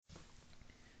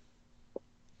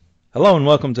Hello and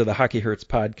welcome to the Hockey Hurts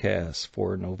podcast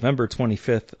for November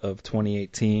 25th of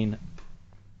 2018.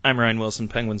 I'm Ryan Wilson,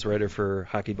 Penguins writer for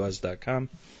HockeyBuzz.com.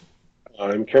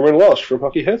 I'm Cameron Welsh from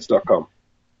HockeyHeads.com.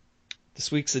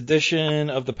 This week's edition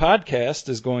of the podcast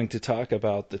is going to talk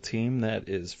about the team that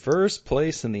is first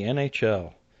place in the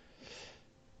NHL.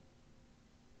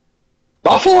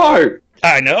 Buffalo!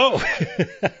 I know!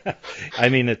 I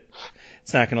mean,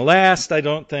 it's not going to last, I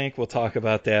don't think. We'll talk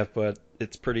about that, but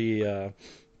it's pretty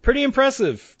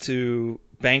impressive to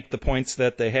bank the points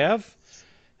that they have.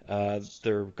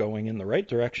 They're going in the right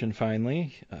direction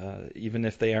finally. Even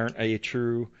if they aren't a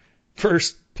true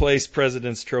first place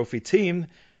President's Trophy team,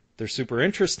 they're super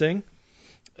interesting.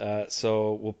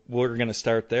 So we're going to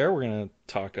start there. We're going to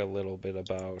talk a little bit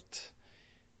about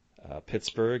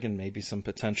Pittsburgh and maybe some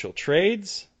potential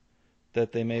trades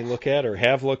that they may look at or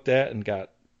have looked at and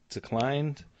got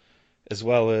declined, as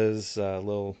well as a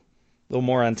little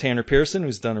more on Tanner Pearson,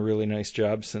 who's done a really nice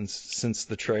job since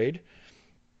the trade,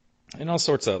 and all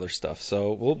sorts of other stuff.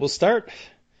 So we'll start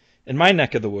in my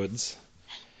neck of the woods,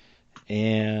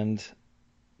 and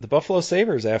the Buffalo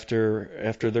Sabres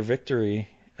after their victory.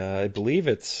 I believe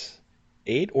it's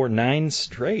 8 or 9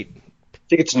 straight. I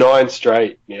think it's 9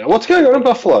 straight. Yeah. What's going on in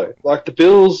Buffalo? Like, the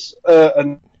Bills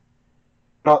are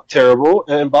not terrible,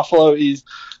 and Buffalo is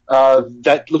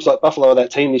that looks like Buffalo are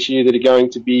that team this year that are going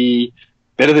to be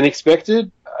better than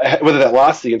expected, whether that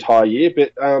lasts the entire year,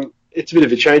 but it's a bit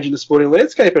of a change in the sporting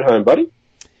landscape at home, buddy.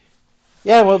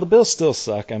 Yeah, well, the Bills still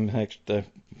suck.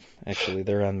 Actually,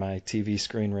 they're on my TV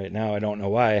screen right now. I don't know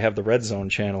why. I have the Red Zone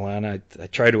channel on. I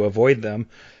try to avoid them.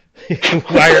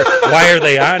 Why are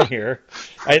they on here?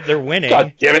 They're winning.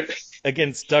 God damn it.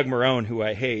 Against Doug Marrone, who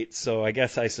I hate, so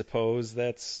I suppose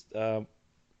that's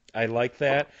I like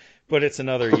that. But it's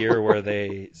another year where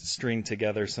they string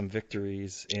together some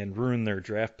victories and ruin their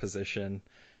draft position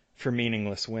for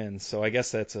meaningless wins. So I guess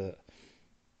that's a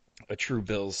true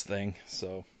Bills thing.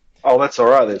 So. Oh, that's all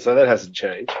right then. So that hasn't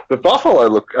changed. But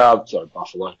Buffalo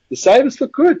Buffalo. The Sabres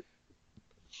look good.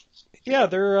 Yeah,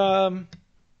 they're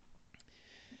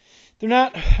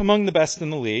not among the best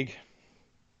in the league.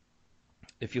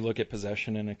 If you look at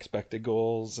possession and expected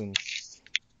goals and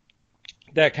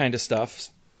that kind of stuff.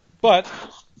 But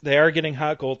they are getting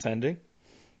hot goaltending.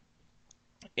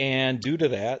 And due to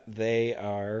that, they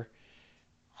are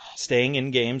staying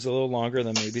in games a little longer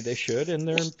than maybe they should, and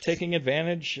they're taking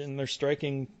advantage, and they're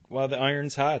striking while the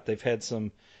iron's hot. They've had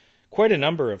quite a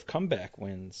number of comeback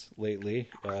wins lately.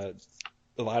 A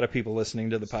lot of people listening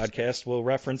to the podcast will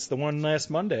reference the one last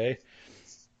Monday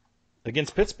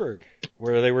against Pittsburgh,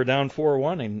 where they were down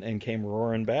 4-1 and came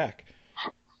roaring back.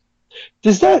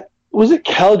 Was it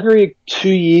Calgary 2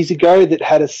 years ago that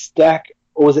had a stack,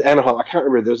 or was it Anaheim? I can't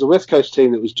remember. There was a West Coast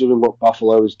team that was doing what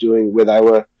Buffalo was doing, where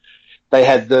they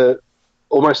had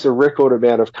almost a record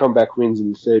amount of comeback wins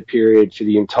in the third period for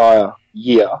the entire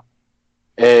year,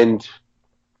 and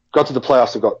got to the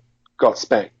playoffs and got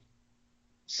spanked.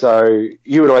 So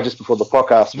you and I just before the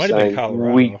podcast were saying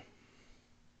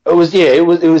it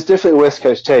was definitely a West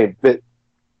Coast team, but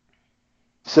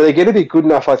so they're going to be good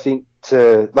enough, I think,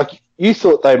 to like you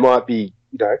thought they might be,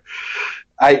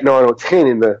 8, 9, or 10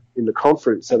 in the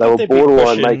conference, so they were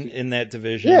borderline making in that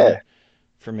division,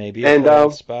 for maybe a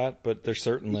playoff spot, but they're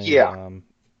certainly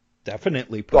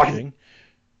definitely pushing.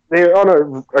 They're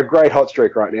on a great hot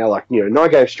streak right now. 9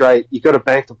 games straight. You've got to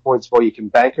bank the points while you can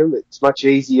bank them. It's much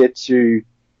easier to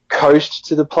coast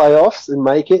to the playoffs and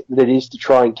make it than it is to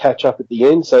try and catch up at the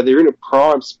end. So they're in a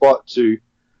prime spot to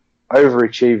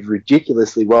overachieve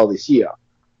ridiculously well this year.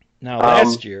 Now,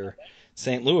 last year,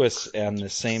 St. Louis on the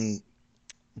same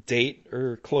date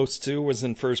or close to was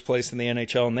in first place in the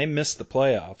NHL, and they missed the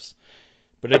playoffs.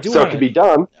 But I do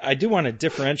want to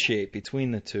differentiate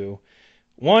between the two.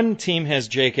 One team has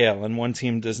Jake Allen, one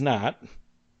team does not.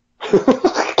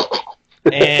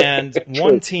 And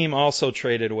one team also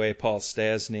traded away Paul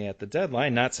Stastny at the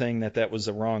deadline. Not saying that was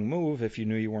a wrong move if you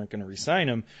knew you weren't going to re-sign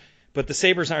him. But the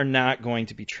Sabres are not going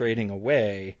to be trading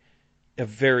away a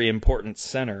very important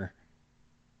center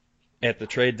at the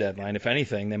trade deadline. If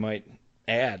anything, they might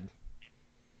add.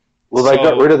 Well, they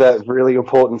got rid of that really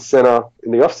important center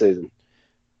in the offseason.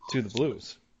 To the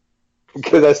Blues.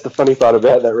 Because that's the funny part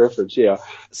about that reference, yeah.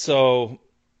 So,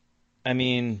 I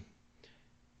mean,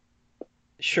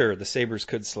 sure, the Sabres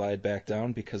could slide back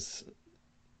down because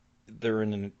they're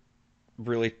in a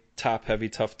really top-heavy,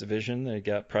 tough division. They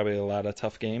got probably a lot of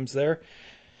tough games there.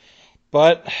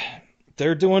 But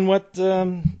they're doing what,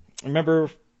 remember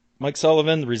Mike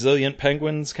Sullivan, the resilient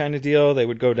Penguins kind of deal? They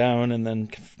would go down and then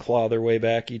claw their way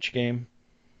back each game.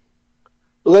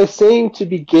 Well, they seem to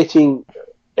be getting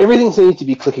everything seems to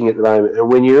be clicking at the moment.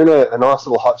 And when you're in a nice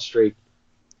little hot streak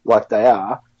like they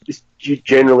are, this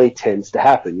generally tends to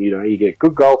happen. You know, you get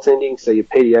good goaltending, so your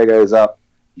PDO goes up,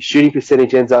 your shooting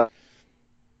percentage ends up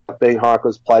being high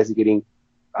because players are getting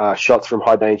shots from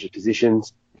high danger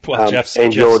positions. Well, And Jeff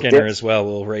your Skinner depth, as well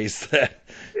will raise that.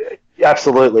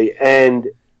 absolutely, and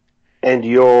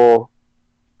your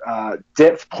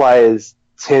depth players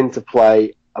tend to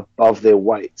play above their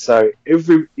weight. So how's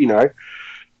the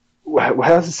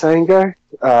saying go?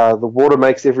 The water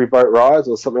makes every boat rise,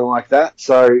 or something like that.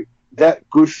 So that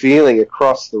good feeling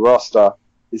across the roster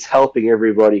is helping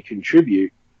everybody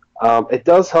contribute. It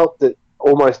does help that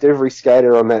almost every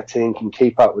skater on that team can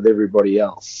keep up with everybody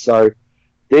else. So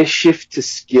their shift to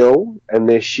skill and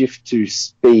their shift to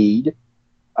speed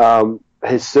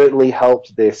has certainly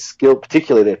helped their skill,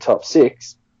 particularly their top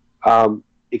six,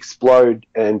 explode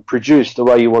and produce the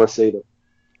way you want to see them.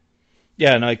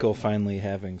 Yeah, and Eichel finally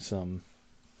having some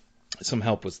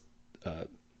help with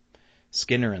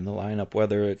Skinner in the lineup,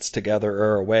 whether it's together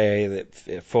or away. That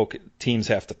teams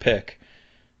have to pick,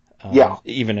 Yeah.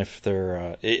 even if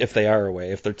they are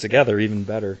away. If they're together, even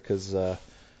better, because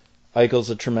Eichel's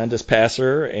a tremendous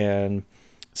passer and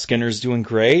Skinner's doing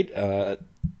great.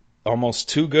 Almost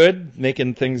too good,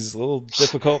 making things a little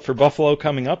difficult for Buffalo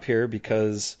coming up here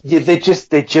because they're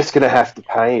just going to have to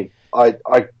pay him. I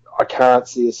can't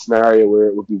see a scenario where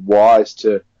it would be wise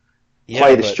to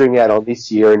play the string out on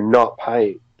this year and not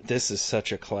pay him. This is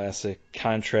such a classic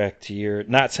contract year.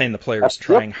 Not saying the player's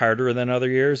trying harder than other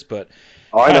years, but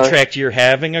contract year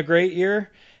having a great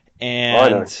year.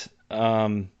 And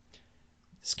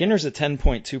Skinner's a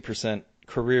 10.2%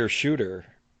 career shooter,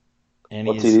 and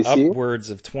he's upwards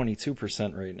of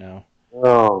 22% right now.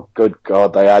 Oh, good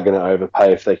God, they are going to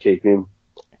overpay if they keep him.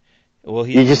 Well,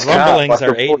 rumblings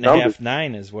are 8.5,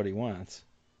 9 is what he wants.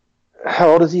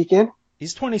 How old is he again?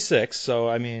 He's 26, so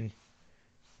I mean,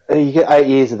 you get 8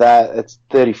 years of that. It's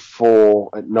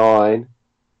 34 at 9.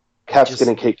 Cap's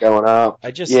going to keep going up.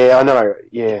 Yeah, I know.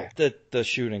 Yeah, the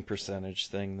shooting percentage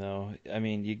thing, though. I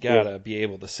mean, you gotta be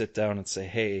able to sit down and say,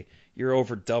 "Hey, you're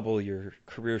over double your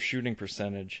career shooting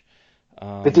percentage."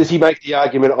 But does he make the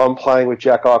argument, "I'm playing with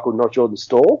Jack Eichel, not Jordan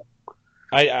Staal"?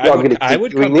 I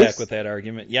would come back with that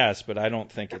argument, yes, but I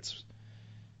don't think it's.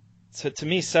 To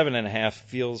me, 7.5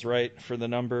 feels right for the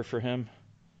number for him.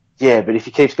 Yeah, but if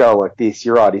he keeps going like this,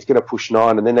 you're right. He's going to push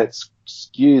 9, and then that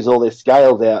skews all their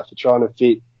scales out for trying to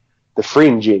fit the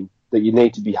fringe in that you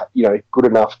need to be, good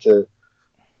enough to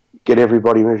get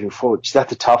everybody moving forward.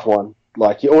 That's a tough one.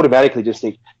 Like, you automatically just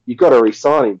think you've got to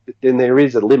re-sign him, but then there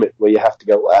is a limit where you have to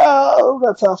go, well,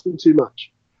 that's asking too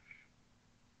much.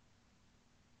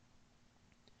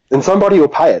 And somebody will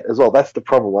pay it as well. That's the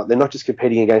problem. Right? They're not just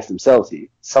competing against themselves here.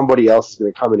 Somebody else is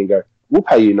going to come in and go, we'll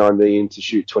pay you $9 million to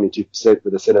shoot 22%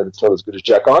 with a center that's not as good as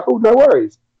Jack Eichel. No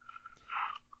worries.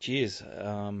 Geez,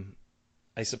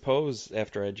 I suppose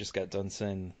after I just got done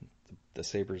saying the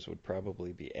Sabres would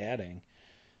probably be adding,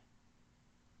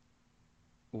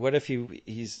 what if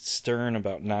he's stern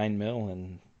about $9 million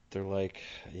and they're like,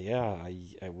 yeah,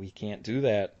 we can't do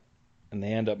that, and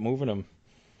they end up moving him?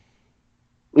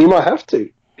 You might have to,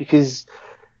 because,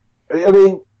 I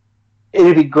mean,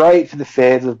 it'd be great for the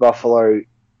fans of Buffalo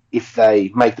if they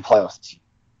make the playoffs this year,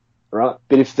 right?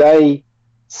 But if they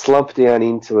slump down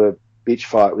into a bitch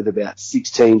fight with about 6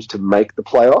 teams to make the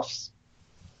playoffs,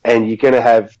 and you're going to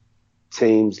have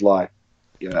teams like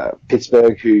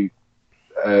Pittsburgh who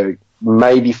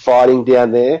may be fighting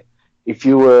down there. If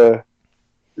you were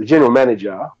the general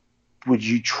manager, would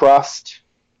you trust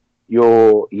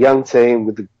your young team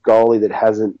with the goalie that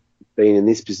hasn't been in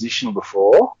this position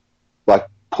before, like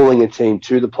pulling a team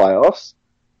to the playoffs,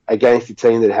 against a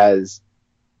team that has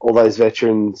all those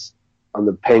veterans on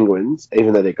the Penguins,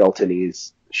 even though their goaltending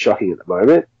is shocking at the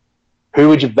moment? Who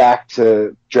would you back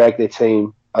to drag their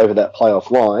team over that playoff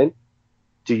line?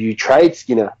 Do you trade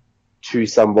Skinner to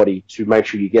somebody to make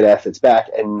sure you get assets back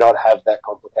and not have that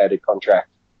complicated contract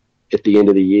at the end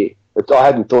of the year? But I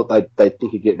hadn't thought they'd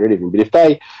think of getting rid of him. But if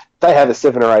they have a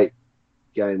 7 or 8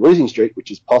 game losing streak,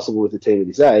 which is possible with a team of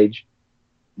this age,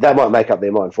 that might make up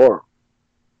their mind for them.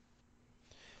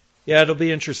 Yeah, it'll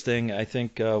be interesting. I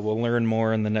think we'll learn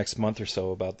more in the next month or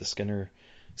so about the Skinner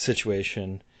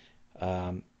situation.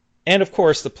 And of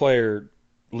course, the player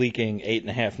leaking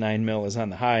 8.5, 9 mil is on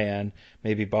the high end.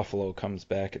 Maybe Buffalo comes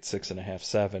back at 6.5,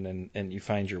 7, and you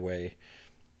find your way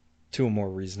to a more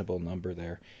reasonable number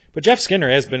there. But Jeff Skinner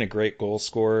has been a great goal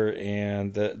scorer,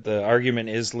 and the argument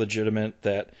is legitimate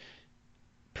that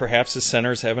perhaps his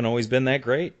centers haven't always been that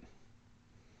great.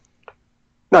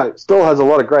 No, Stoll has a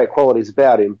lot of great qualities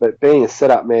about him, but being a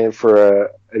setup man for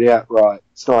an outright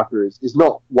sniper is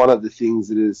not one of the things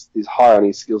that is high on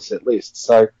his skill set list.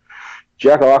 So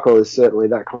Jack Eichel is certainly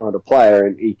that kind of player,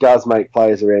 and he does make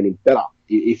players around him better.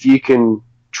 If you can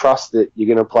trust that you're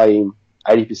going to play him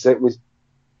 80% with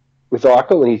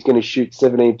Eichel and he's going to shoot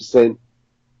 17%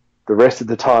 the rest of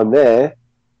the time there,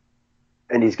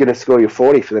 and he's going to score you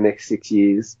 40 for the next 6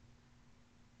 years,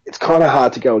 it's kind of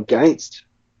hard to go against.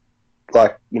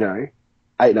 Like,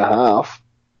 8.5,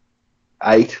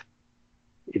 8.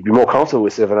 You'd be more comfortable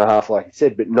with 7.5, like you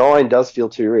said, but 9 does feel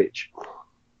too rich.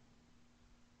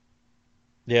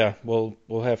 Yeah, we'll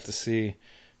have to see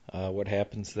what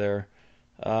happens there.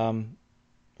 And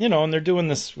they're doing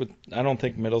this with, I don't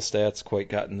think Middlestats quite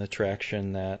gotten the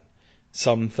traction that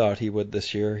some thought he would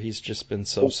this year. He's just been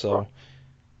so-so.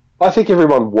 I think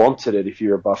everyone wanted it if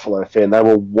you're a Buffalo fan. They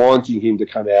were wanting him to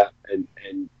come out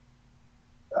and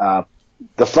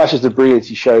the flashes of brilliance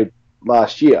he showed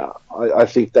last year, I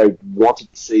think they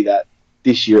wanted to see that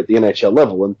this year at the NHL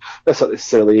level, and that's not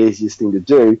necessarily the easiest thing to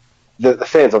do. The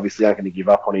fans obviously aren't going to give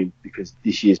up on him because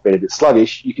this year's been a bit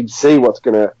sluggish. You can see what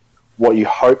you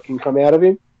hope can come out of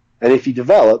him, and if he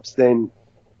develops, then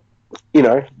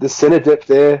the center depth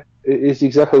there is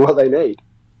exactly what they need.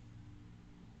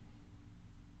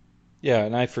 Yeah,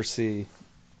 and I foresee,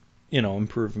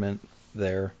 improvement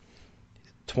there.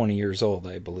 20 years old,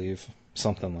 I believe,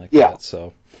 something like that.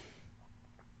 So,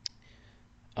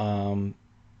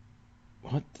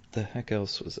 what the heck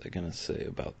else was I gonna say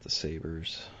about the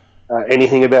Sabres?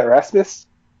 Anything about Rasmus?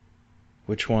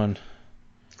 Which one?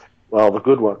 Well, the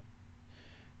good one.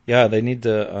 Yeah, they need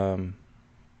to.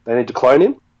 They need to clone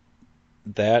him.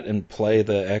 That and play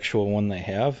the actual one they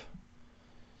have.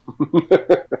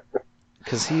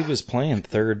 Because he was playing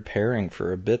third pairing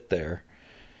for a bit there.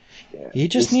 Yeah, he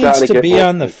just needs to be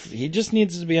on the. He just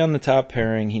needs to be on the top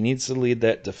pairing. He needs to lead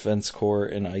that defense core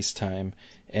in ice time,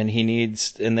 and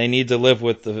they need to live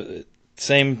with the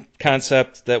same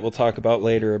concept that we'll talk about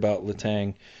later about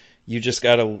Letang. You just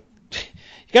gotta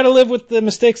live with the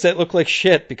mistakes that look like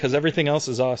shit because everything else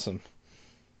is awesome.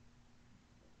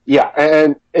 Yeah,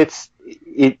 and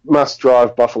it must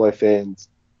drive Buffalo fans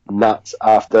nuts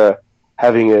after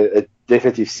having a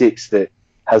defensive six that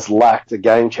has lacked a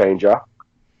game changer.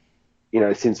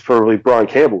 Since probably Brian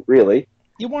Campbell, really.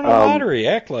 You won a lottery,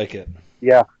 act like it.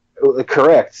 Yeah,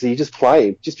 correct. So you just play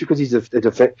him just because he's a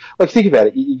defense. Like, think about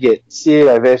it. You get Sid,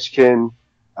 Ovechkin,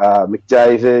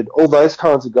 McDavid, all those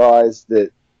kinds of guys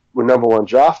that were number one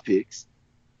draft picks,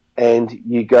 and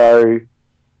you go,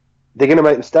 they're going to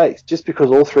make mistakes. Just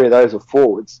because all three of those are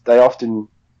forwards, they often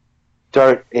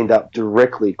don't end up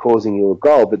directly causing you a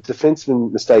goal, but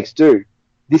defenseman mistakes do.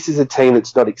 This is a team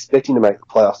that's not expecting to make the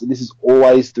playoffs, and this is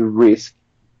always the risk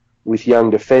with young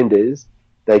defenders.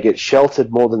 They get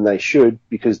sheltered more than they should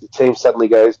because the team suddenly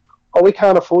goes, we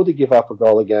can't afford to give up a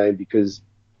goal a game because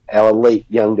our elite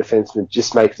young defenseman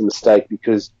just makes a mistake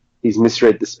because he's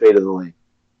misread the speed of the league.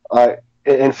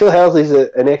 And Phil Housley's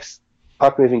an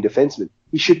ex-puck-moving defenseman.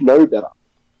 He should know better.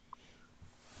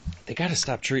 They got to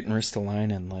stop treating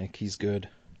Ristolainen like he's good.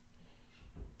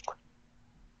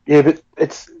 Yeah, but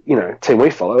it's, team we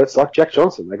follow, it's like Jack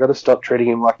Johnson. They got to stop treating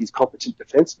him like he's competent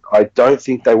defenseman. I don't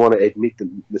think they want to admit the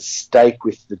mistake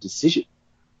with the decision.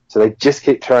 So they just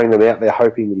keep throwing them out there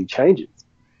hoping that he changes.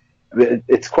 I mean,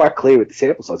 it's quite clear with the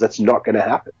sample size that's not going to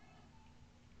happen.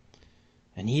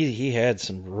 And he had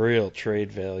some real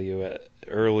trade value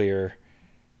earlier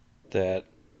that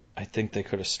I think they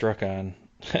could have struck on.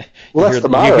 Well, that's the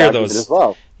Mara argument as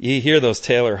well. You hear those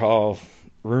Taylor Hall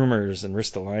rumors and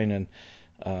Ristolainen.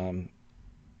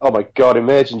 Oh my God!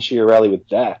 Imagine Chiarelli with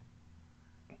that.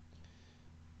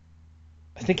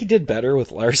 I think he did better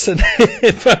with Larson.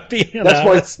 If I'm being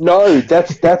honest.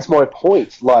 That's my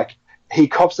point. Like, he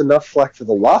cops enough flack for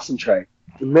the Larson trade.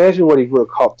 Imagine what he would have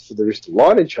copped for the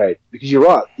Ristolainen trade. Because you're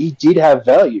right, he did have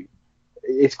value.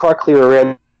 It's quite clear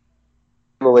around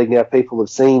the league now. People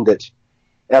have seen that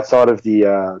outside of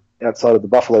the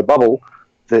Buffalo bubble,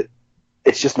 that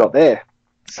it's just not there.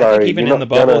 So I think even in the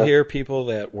bubble here, people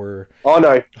that were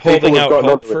holding out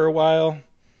hope for a while.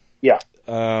 Yeah.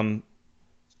 I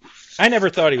never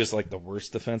thought he was like the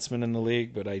worst defenseman in the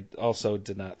league, but I also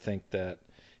did not think that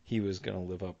he was going to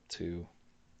live up to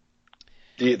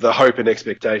the hope and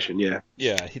expectation. Yeah.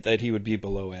 Yeah, that he would be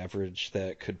below average,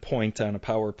 that could point on a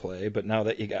power play. But now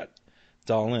that you got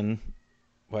Dahlin,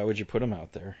 why would you put him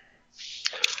out there?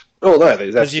 Oh no,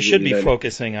 because you should be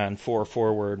focusing on 4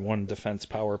 forward, 1 defense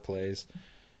power plays.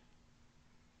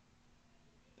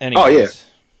 Anyways, oh yeah,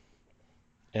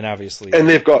 and obviously, and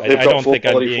they've got. I don't think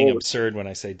I'm being forwards. Absurd when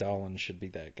I say Dahlin should be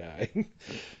that guy.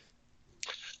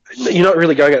 You're not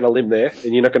really going out on a limb there,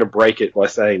 and you're not going to break it by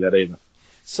saying that either.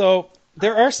 So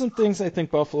there are some things I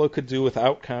think Buffalo could do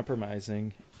without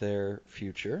compromising their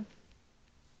future.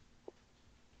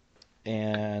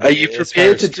 And are you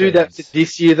prepared to do that for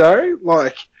this year, though?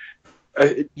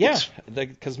 Yeah,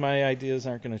 because my ideas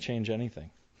aren't going to change anything.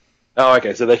 Oh,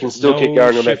 okay, so they can still keep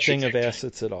going on that shifting of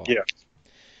assets at all. Yeah.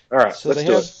 All right, so they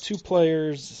have two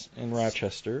players in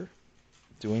Rochester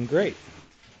doing great.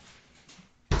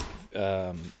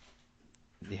 You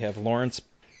have Lawrence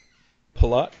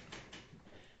Palat,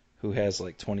 who has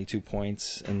like 22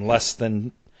 points in less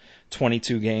than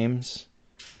 22 games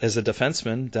as a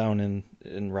defenseman down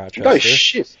in Rochester. Oh,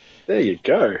 shit. There you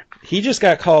go. He just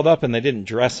got called up and they didn't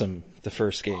dress him the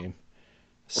first game.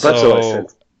 Well, that's what I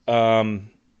said.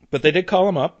 But they did call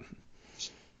him up.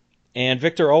 And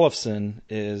Victor Olofsson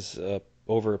is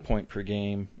over a point per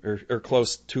game, or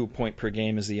close to a point per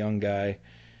game as a young guy,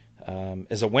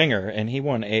 as a winger. And he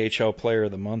won AHL Player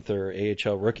of the Month or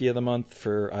AHL Rookie of the Month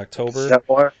for October. Is that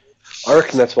why? I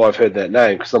reckon that's why I've heard that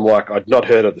name, because I'm like, I'd not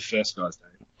heard of the first guy's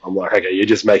name. I'm like, okay, you're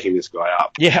just making this guy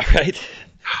up. Yeah, right.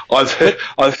 I've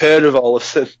heard of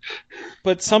Olofsson.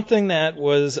 But something that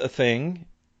was a thing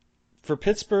for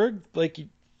Pittsburgh, like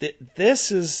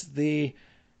this is the,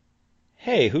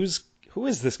 hey, who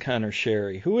is this Connor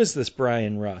Sherry? Who is this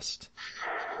Brian Rust?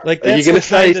 Like, are you going to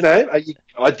say his name?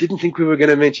 I didn't think we were going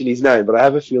to mention his name, but I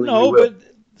have a feeling we will. But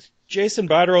Jason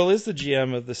Botterill is the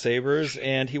GM of the Sabres,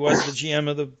 and he was the GM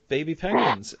of the Baby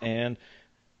Penguins. And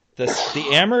the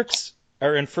Amerks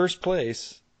are in first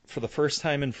place for the first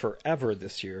time in forever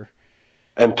this year.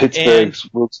 And Pittsburgh's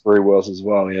Wilkes-Barre was as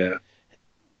well, yeah.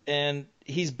 And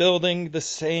he's building the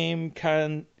same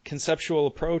conceptual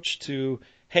approach to,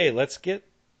 hey, let's get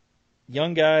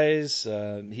young guys.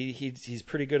 He's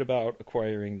pretty good about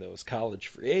acquiring those college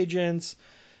free agents.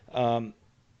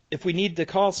 If we need to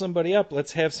call somebody up,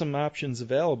 let's have some options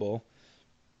available.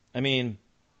 I mean,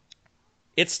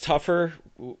 it's tougher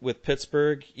with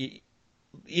Pittsburgh.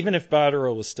 Even if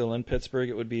Botterill was still in Pittsburgh,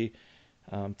 it would be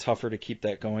tougher to keep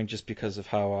that going just because of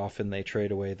how often they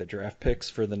trade away the draft picks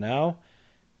for the now.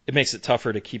 It makes it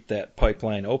tougher to keep that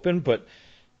pipeline open, but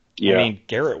yeah. I mean,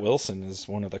 Garrett Wilson is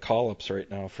one of the call-ups right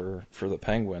now for the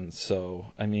Penguins.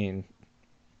 So, I mean,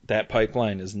 that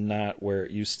pipeline is not where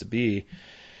it used to be.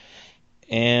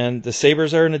 And the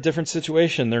Sabres are in a different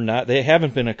situation. They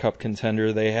haven't been a cup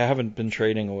contender. They haven't been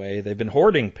trading away. They've been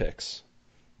hoarding picks.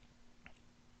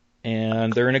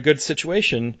 And they're in a good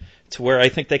situation to where I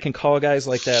think they can call guys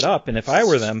like that up. And if I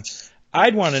were them,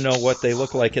 I'd want to know what they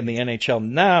look like in the NHL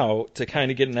now to kind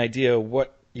of get an idea of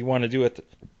what you want to do at the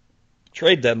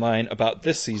trade deadline about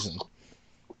this season.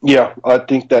 Yeah, I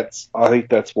think that's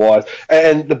wise.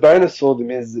 And the bonus for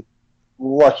them is that,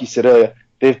 like you said earlier,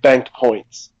 they've banked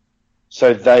points.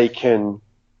 So they can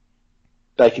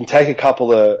take a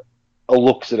couple of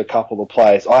looks at a couple of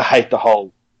players. I hate the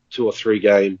whole 2 or 3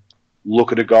 game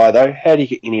look at a guy, though. How do you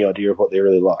get any idea of what they're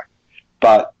really like?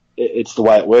 But it's the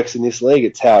way it works in this league.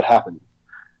 It's how it happens.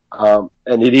 And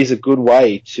it is a good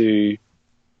way to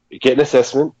get an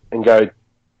assessment and go,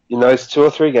 in those 2 or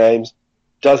 3 games,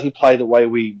 does he play the way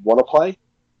we want to play?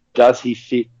 Does he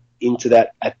fit into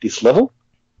that at this level?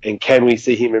 And can we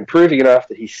see him improving enough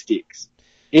that he sticks?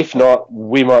 If not,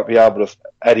 we might be able to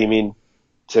add him in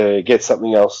to get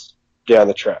something else down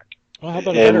the track. Well, how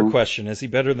about a better question? Is he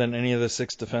better than any of the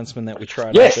 6 defensemen that we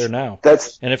tried out there now?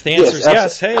 And if the answer is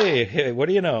yes, hey, what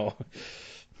do you know?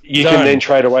 You can then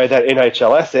trade away that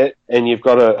NHL asset, and you've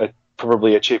got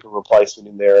probably a cheaper replacement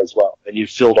in there as well, and you've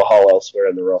filled a hole elsewhere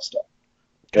in the roster.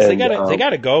 Because they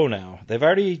got to go now.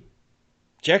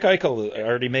 Jack Eichel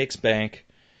already makes bank.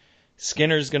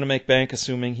 Skinner's going to make bank,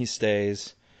 assuming he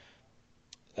stays.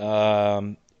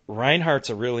 Reinhardt's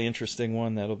a really interesting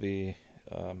one. That'll be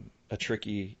a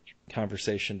tricky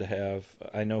conversation to have.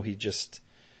 I know he just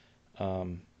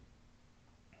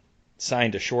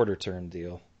signed a shorter term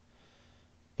deal,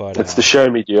 but it's the show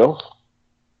me deal.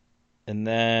 And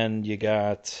then you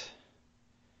got,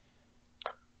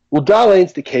 well,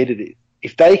 Darlene's the key to this.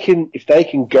 If they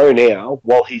can go now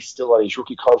while he's still on his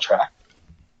rookie contract,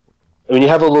 and when you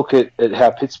have a look at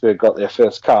how Pittsburgh got their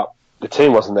first cup, the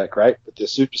team wasn't that great, but their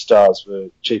superstars were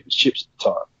cheap as chips at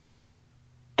the time.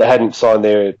 They hadn't signed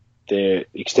their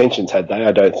extensions, had they?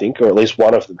 I don't think, or at least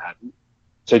one of them hadn't.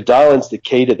 So Darlene's the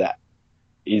key to that,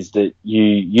 is that you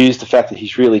use the fact that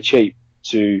he's really cheap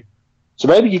so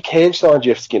maybe you can sign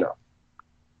Jeff Skinner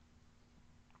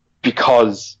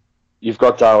because you've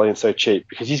got Darlene so cheap,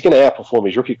 because he's going to outperform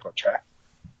his rookie contract.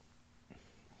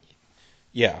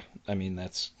 Yeah, I mean,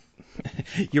 that's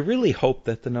you really hope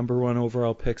that the number 1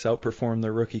 overall picks outperform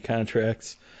their rookie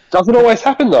contracts. Doesn't always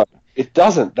happen, though. It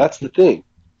doesn't. That's the thing.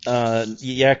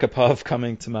 Yakupov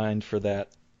coming to mind for that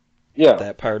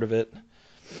part of it.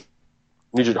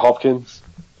 Nugent Hopkins.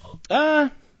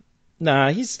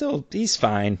 Nah, he's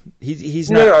fine.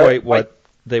 He's not quite what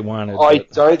they wanted. I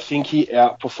don't think he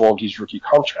outperformed his rookie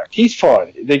contract. He's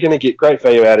fine. They're going to get great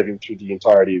value out of him through the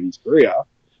entirety of his career.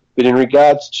 But in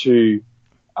regards to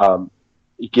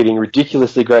getting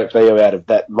ridiculously great value out of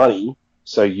that money,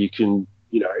 so you can,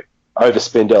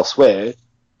 overspend elsewhere,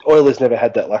 Oilers never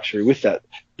had that luxury with that.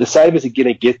 The Sabres are going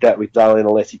to get that with Darlin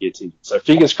unless he gets injured. So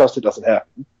fingers crossed it doesn't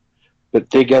happen. But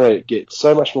they're going to get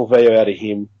so much more value out of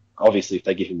him, obviously, if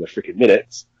they give him the freaking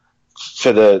minutes,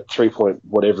 for the 3 point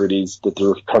whatever it is that the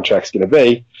rookie contract's going to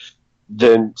be,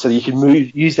 then so you can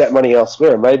use that money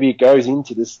elsewhere. Maybe it goes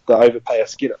into the overpay of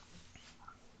Skinner.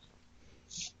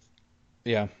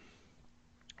 Yeah.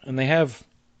 And I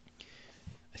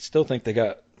still think they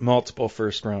got multiple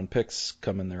first-round picks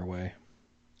coming their way.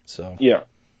 So yeah,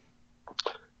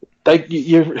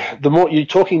 you're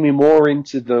talking me more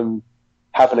into them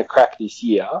having a crack this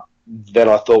year than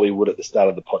I thought we would at the start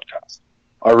of the podcast.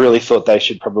 I really thought they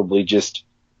should probably just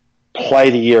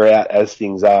play the year out as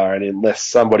things are, and unless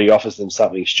somebody offers them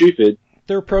something stupid,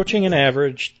 they're approaching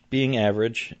being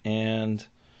average, and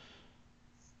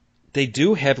they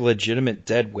do have legitimate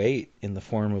dead weight in the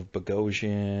form of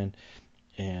Bogosian,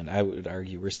 and I would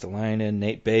argue Ristolainen.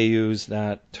 Nate Bayou's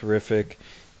not terrific.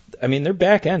 I mean, their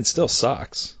back end still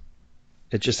sucks.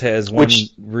 It just has one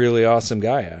really awesome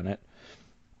guy on it.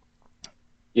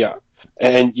 Yeah,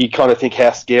 and you kind of think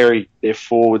how scary their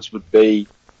forwards would be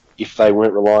if they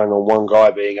weren't relying on one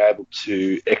guy being able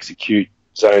to execute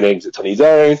zone exits on his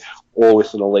own or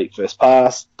with an elite first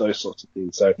pass, those sorts of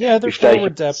things. So yeah, their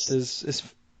forward depth is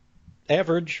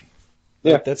average.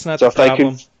 Yeah, that's not the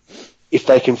problem. If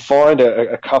they can find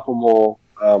a couple more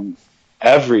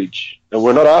average, and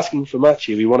we're not asking for much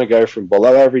here. We want to go from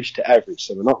below average to average,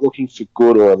 so we're not looking for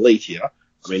good or elite here.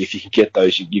 I mean, if you can get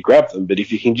those, you grab them. But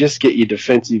if you can just get your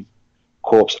defensive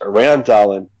corps around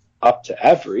Darlin up to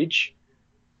average,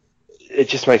 it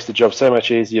just makes the job so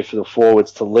much easier for the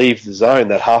forwards to leave the zone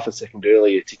that half a second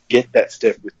earlier to get that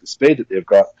step with the speed that they've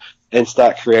got and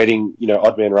start creating,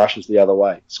 odd man rushes the other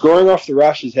way. Scoring off the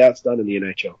rush is how it's done in the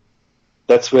NHL.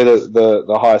 That's where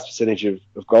the highest percentage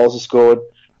of goals are scored.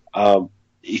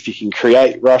 If you can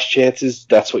create rush chances,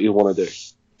 that's what you want to do.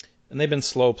 And they've been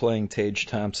slow playing Tage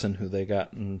Thompson, who they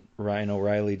got in Ryan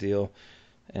O'Reilly deal,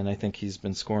 and I think he's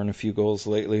been scoring a few goals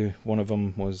lately. One of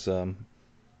them was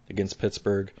against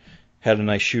Pittsburgh. Had a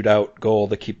nice shootout goal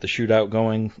to keep the shootout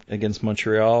going against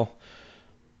Montreal.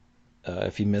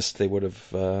 If he missed, they would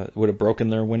have broken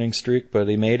their winning streak, but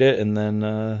he made it, and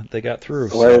then they got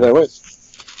through. Away they went.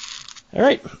 All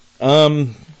right.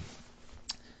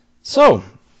 So,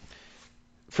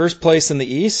 first place in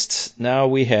the East. Now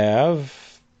we have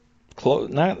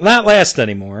not last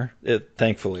anymore,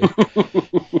 thankfully.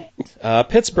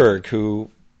 Pittsburgh, who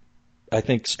I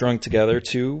think strung together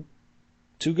two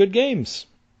good games.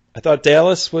 I thought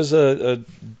Dallas was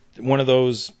one of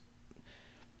those.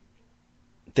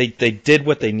 They did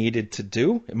what they needed to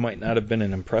do. It might not have been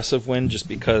an impressive win just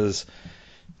because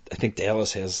I think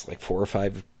Dallas has like 4 or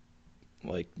 5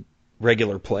 like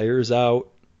regular players out.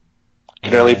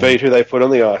 Can only beat who they put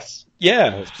on the ice.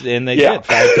 Yeah, and they did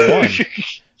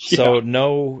 5-1. So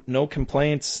no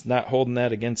complaints. Not holding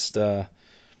that against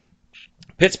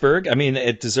Pittsburgh. I mean,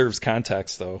 it deserves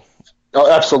context though.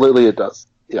 Oh, absolutely, it does.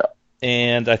 Yeah.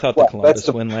 And I thought the Columbus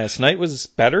win last night was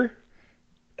better.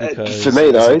 For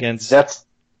me, though, that's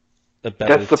the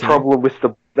team. problem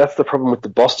with the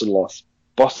Boston loss.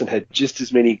 Boston had just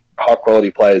as many high quality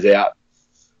players out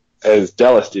as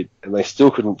Dallas did, and they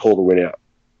still couldn't pull the win out.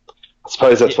 I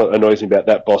suppose that's what annoys me about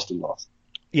that Boston loss.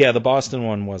 Yeah, the Boston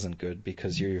one wasn't good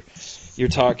because you're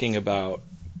talking about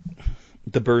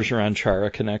the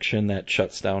Bergeron-Chara connection that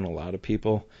shuts down a lot of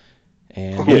people,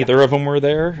 and neither of them were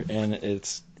there, and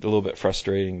it's a little bit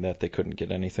frustrating that they couldn't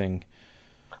get anything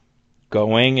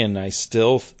going, and I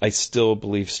still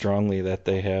believe strongly that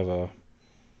they have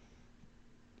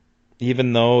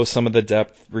even though some of the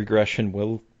depth regression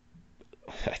will,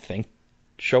 I think,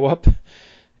 show up.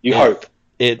 You hope.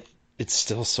 It's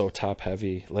still so top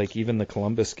heavy. Like even the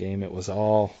Columbus game, it was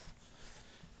all.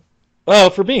 Well,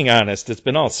 for being honest, it's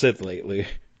been all Sid lately.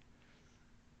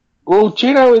 Well,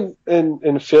 Gino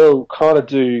and Phil kind of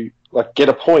do get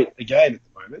a point a game at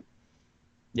the moment.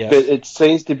 Yeah. But it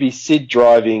seems to be Sid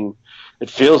driving. It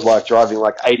feels like driving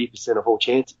 80% of all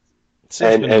chances. It's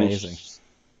been amazing.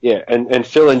 Yeah, and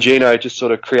Phil and Gino just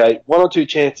sort of create 1 or 2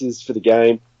 chances for the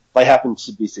game. They happen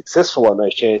to be successful on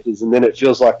those chances, and then it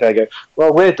feels like they go,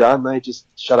 well, we're done. They just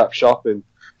shut up shop and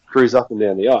cruise up and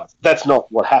down the ice. That's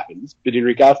not what happens, but in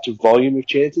regards to volume of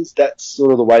chances, that's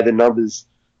sort of the way the numbers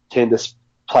tend to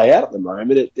play out at the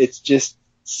moment. It's just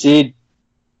Sid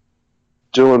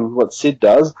doing what Sid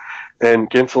does, and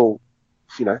Gensel,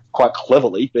 quite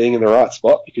cleverly being in the right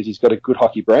spot because he's got a good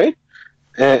hockey brain,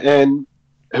 and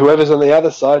whoever's on the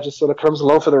other side just sort of comes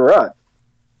along for the ride.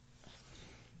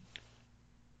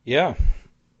 Yeah.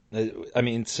 I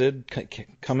mean, Sid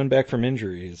coming back from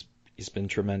injury, he's been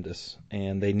tremendous,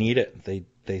 and they need it.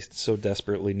 They so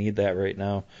desperately need that right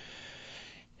now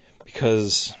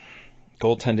because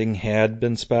goaltending had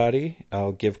been spotty.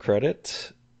 I'll give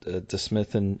credit to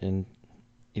Smith and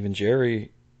even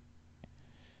Jerry.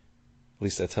 At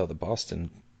least that's how the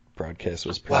Boston broadcast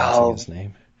was pronouncing his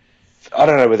name. I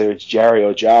don't know whether it's Jerry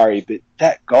or Jari, but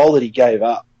that goal that he gave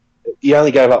up, he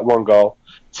only gave up one goal.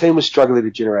 The team was struggling to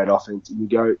generate offense, and you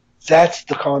go, that's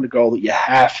the kind of goal that you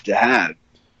have to have.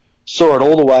 Saw it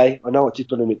all the way. I know it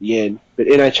dipped on him at the end, but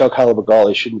NHL caliber goal,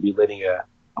 he shouldn't be letting a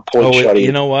point shot in.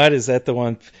 You know what? Is that the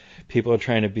one people are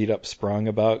trying to beat up Sprong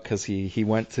about because he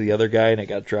went to the other guy and it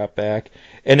got dropped back?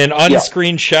 And an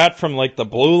on-screen shot from like the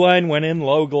blue line went in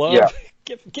low glove. Yeah.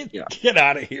 Get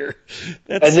out of here.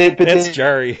 That's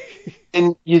Jari.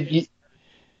 And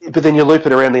but then you loop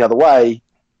it around the other way.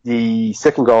 The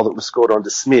second goal that was scored onto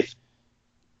Smith,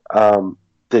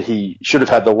 that he should have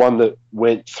had, the one that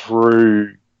went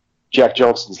through Jack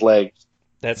Johnson's leg.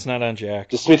 That's not on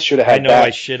Jack. The Smith should have had that. I know I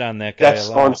shit on that guy. That's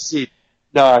on Sid.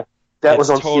 No, that was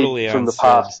on totally Sid from the Sid.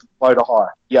 past, low to high.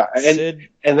 Yeah,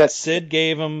 and Sid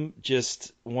gave him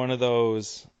just one of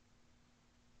those.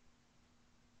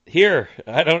 Here,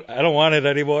 I don't want it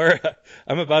anymore.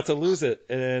 I'm about to lose it,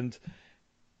 and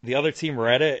the other team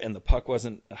read it, and the puck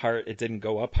wasn't hard. It didn't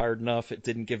go up hard enough. It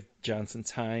didn't give Johnson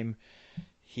time.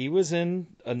 He was in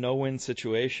a no-win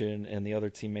situation, and the other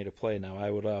team made a play. Now, I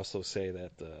would also say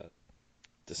that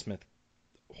DeSmith,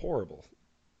 horrible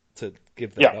to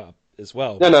give that up as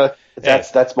well. No,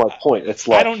 that's my point. It's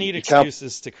like I don't need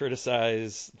excuses to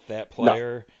criticize that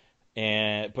player. No.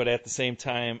 But at the same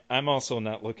time, I'm also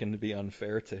not looking to be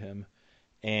unfair to him,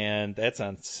 and that's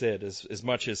on Sid. As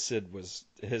much as Sid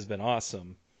has been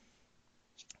awesome,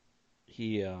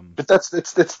 But that's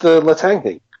the Letang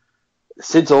thing.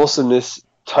 Sid's awesomeness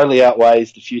totally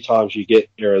outweighs the few times you get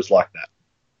errors like that.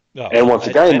 No, and once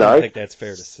again, I don't think that's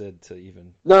fair to Sid to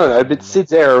even. No, but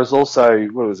Sid's error is also,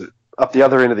 what was it, up the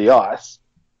other end of the ice.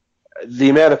 The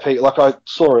amount of people, like I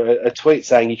saw a tweet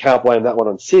saying you can't blame that one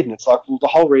on Sid, and it's like, well, the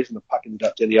whole reason the puck ended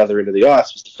up down the other end of the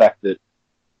ice was the fact that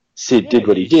Sid did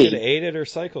what he did. He should have ate it or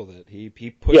cycled it. He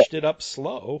pushed it up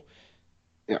slow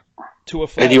to a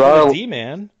flat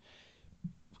D-man.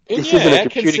 And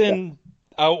Atkinson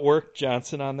outworked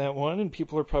Johnson on that one, and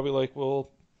people are probably like,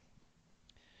 well,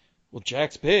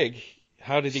 Jack's big.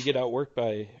 How did he get outworked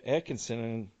by Atkinson?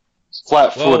 And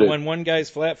flat-footed. Well, when one guy's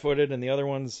flat-footed and the other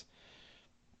one's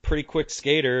pretty quick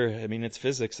skater, I mean, it's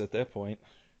physics at that point.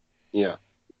 Yeah.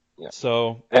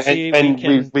 So, we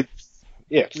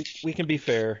can be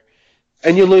fair.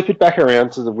 And you loop it back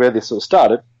around to where this all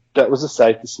started. That was a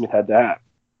save that Smith had to have.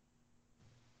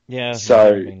 Yeah.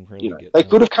 So, they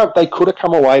could have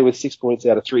come away with 6 points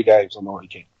out of 3 games on the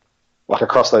weekend, like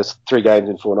across those 3 games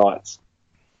in 4 nights,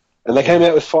 and they came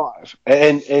out with 5.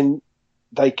 And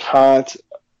they can't,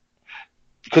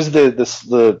 because of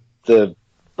the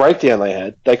breakdown they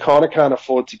had, they kind of can't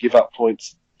afford to give up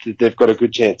points that they've got a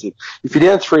good chance of. If you're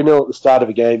down 3-0 at the start of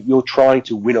a game, you're trying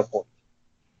to win a point.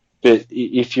 But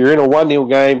if you're in a 1-0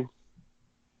 game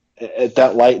at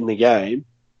that late in the game,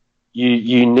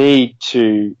 you need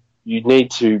to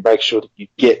make sure that you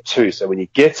get 2. So when you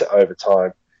get to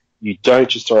overtime, you don't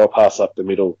just throw a pass up the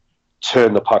middle,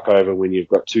 turn the puck over when you've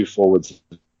got 2 forwards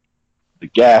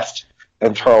gassed,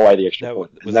 and throw away the extra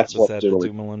point. And that's what the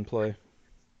Dumoulin play.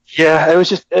 Yeah, it was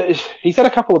just he's had a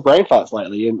couple of brain farts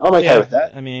lately, and I'm okay with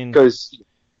that. I mean, because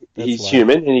he's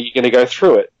human and you're going to go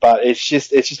through it. But it's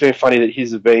just been funny that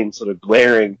his have been sort of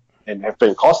glaring and have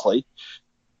been costly.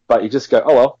 But you just go,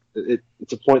 oh well,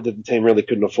 it's a point that the team really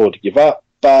couldn't afford to give up.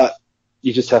 But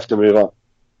you just have to move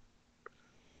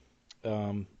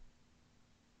on.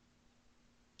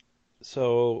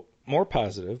 So more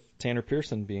positive, Tanner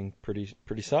Pearson being pretty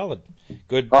solid.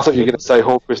 Good. I thought you were going to say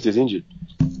Hornqvist is injured.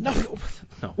 No.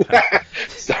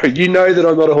 Sorry, you know that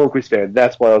I'm not a Hornqvist fan.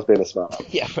 That's why I was being a smart.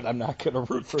 Yeah, but I'm not going to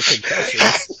root for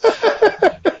concussions.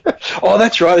 Oh,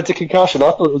 that's right. It's a concussion. I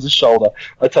thought it was a shoulder.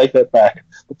 I take that back.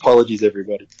 Apologies,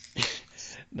 everybody.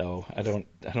 No, I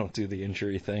don't do the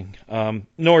injury thing.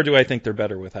 Nor do I think they're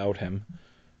better without him.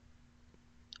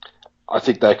 I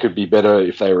think they could be better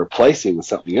if they replace him with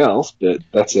something else, but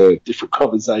that's a different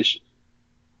conversation.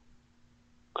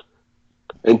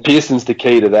 And Pearson's the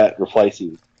key to that,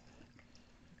 replacing.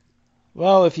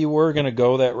 Well, if you were going to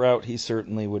go that route, he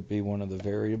certainly would be one of the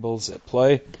variables at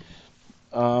play.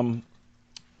 I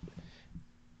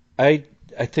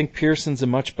think Pearson's a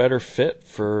much better fit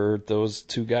for those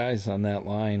two guys on that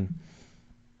line.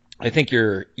 I think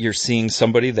you're seeing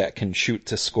somebody that can shoot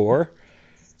to score,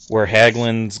 where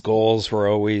Hagelin's goals were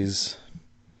always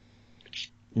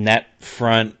net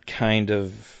front kind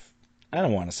of, I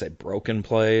don't want to say broken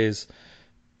plays,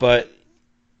 but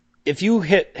if you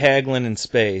hit Hagelin in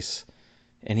space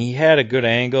and he had a good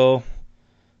angle,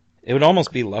 it would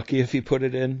almost be lucky if he put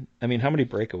it in. I mean, how many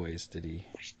breakaways did he?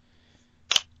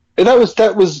 And that was.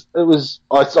 I know.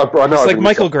 It's like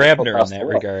Michael Grabner in that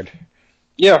regard.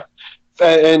 Yeah,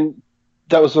 and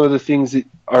that was one of the things that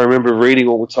I remember reading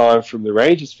all the time from the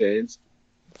Rangers fans.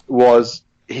 Was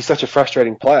he's such a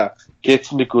frustrating player?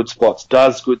 Gets into good spots,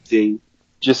 does good things,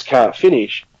 just can't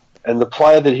finish. And the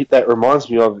player that reminds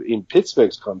me of in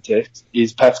Pittsburgh's context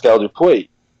is Pascal Dupuis.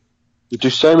 You do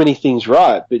so many things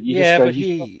right, but you just go, but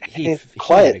he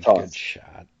play had at a times. good shot.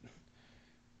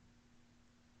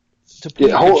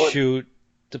 Dupuis could shoot.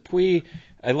 Dupuis,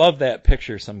 I love that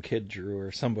picture some kid drew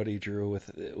or somebody drew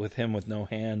with him with no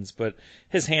hands, but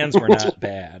his hands were not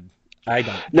bad. I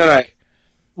don't. No.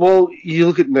 Well, you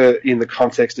look at in the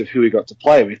context of who he got to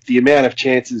play with, the amount of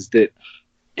chances that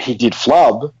he did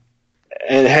flub,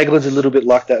 and Hagelin's a little bit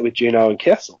like that with Gino and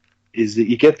Kessel, is that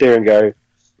you get there and go,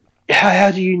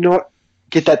 how do you not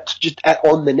get that just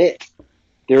on the net?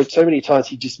 There are so many times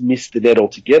he just missed the net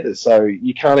altogether, so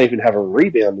you can't even have a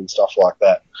rebound and stuff like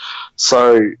that.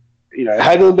 So,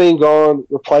 Hagelin being gone,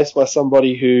 replaced by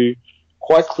somebody who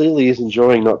quite clearly is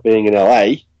enjoying not being in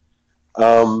LA,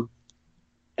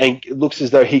 and it looks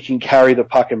as though he can carry the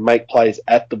puck and make plays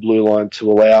at the blue line to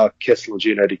allow Kessel and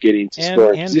Gino to get into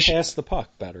scoring position. And pass the puck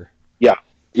better. Yeah,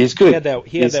 he's good.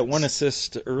 He had that one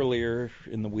assist earlier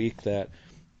in the week that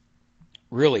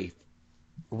really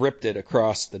ripped it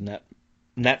across the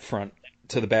net front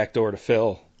to the back door to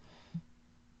Phil,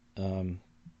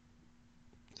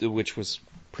 which was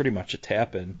pretty much a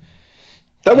tap-in.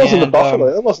 That wasn't the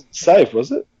Buffalo. That wasn't safe,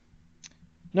 was it?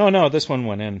 No, this one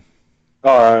went in.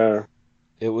 Oh,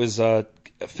 It was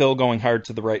Phil going hard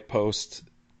to the right post,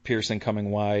 Pearson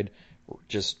coming wide,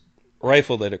 just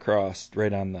rifled it across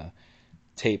right on the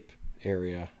tape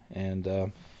area,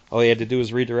 and all he had to do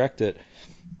was redirect it.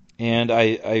 And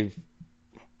I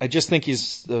just think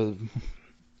he's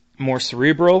more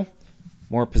cerebral,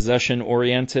 more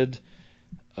possession-oriented,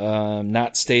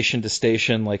 not station to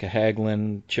station like a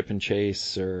Hagelin, chip and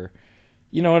chase, or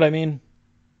you know what I mean?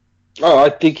 Oh, I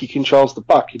think he controls the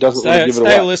puck. He doesn't want to give it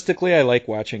away. Stylistically, I like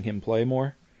watching him play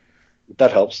more.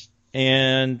 That helps.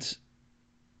 And,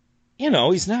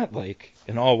 he's not like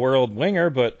an all-world winger,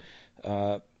 but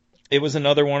it was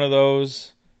another one of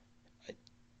those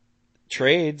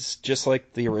trades, just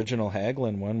like the original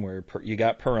Hagelin one, where you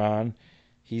got Perron.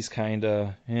 He's kind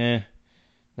of,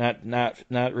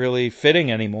 not really fitting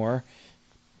anymore.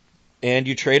 And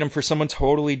you trade him for someone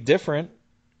totally different.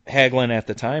 Hagelin at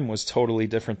the time was totally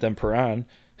different than Perron.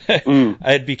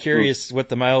 I'd be curious what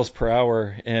the miles per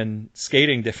hour and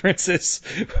skating difference is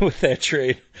with that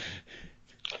trade.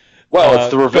 Well,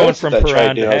 it's the reverse going from from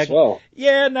Perron to Hagelin as well.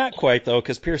 Yeah, not quite though,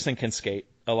 because Pearson can skate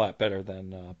a lot better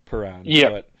than Perron.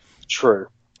 Yeah, true.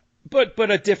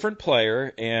 But a different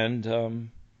player,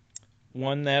 and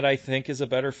one that I think is a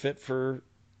better fit for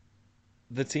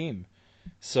the team.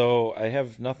 So I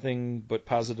have nothing but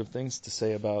positive things to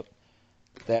say about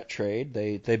that trade.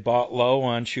 They bought low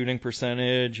on shooting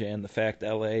percentage and the fact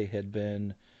LA had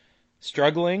been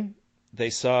struggling. They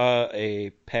saw a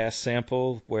past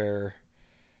sample where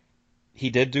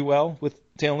he did do well with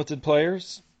talented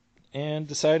players and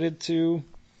decided to,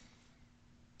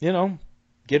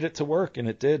 get it to work, and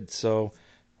it did. So,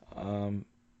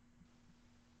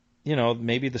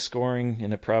 maybe the scoring,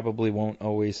 and it probably won't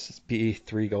always be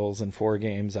 3 goals in 4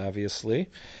 games, obviously.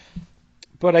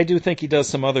 But I do think he does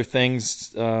some other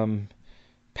things,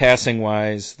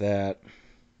 passing-wise, that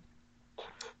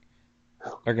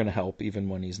are going to help even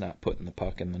when he's not putting the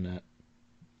puck in the net.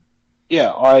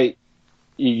 Yeah,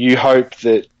 you hope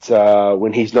that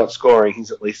when he's not scoring, he's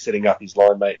at least setting up his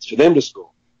line mates for them to score.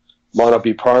 Might not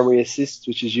be primary assists,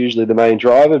 which is usually the main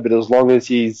driver, but as long as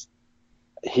he's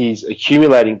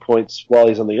accumulating points while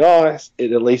he's on the ice,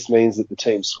 it at least means that the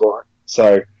team's scoring.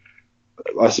 So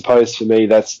I suppose for me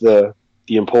that's the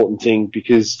important thing,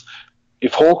 because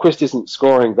if Hallquist isn't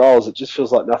scoring goals, it just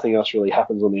feels like nothing else really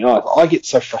happens on the ice. I get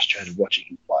so frustrated watching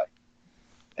him play.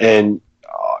 And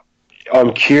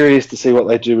I'm curious to see what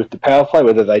they do with the power play,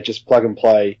 whether they just plug and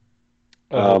play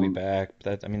Oh, he'll be back.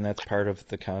 That's part of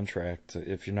the contract.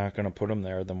 If you're not going to put him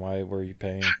there, then why were you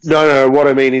paying? No. What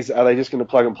I mean is, are they just going to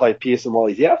plug and play Pearson while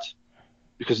he's out?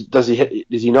 Because does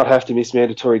he not have to miss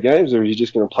mandatory games, or is he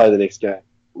just going to play the next game?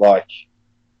 Like,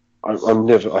 I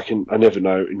never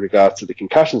know in regards to the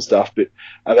concussion stuff. But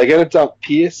are they going to dump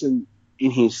Pearson in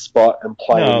his spot and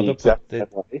play in the exact same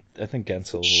way? I think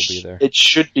Gensel will be there. It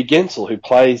should be Gensel who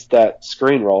plays that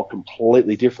screen role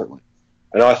completely differently,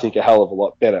 and I think a hell of a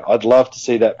lot better. I'd love to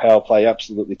see that power play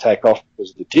absolutely take off because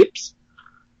of the tips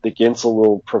that Gensel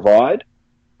will provide.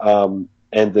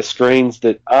 And the screens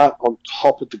that aren't on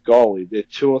top of the goalie, they're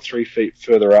 2 or 3 feet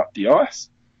further up the ice,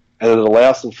 and it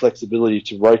allows them flexibility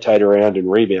to rotate around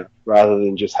and rebound rather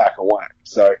than just hack and whack.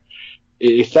 So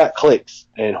if that clicks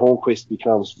and Hornquist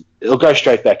it'll go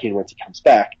straight back in once he comes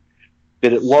back,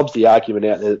 but it lobs the argument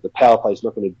out there that the power play is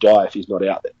not going to die if he's not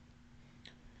out there.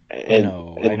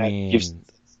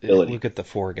 Look at the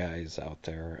 4 guys out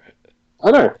there.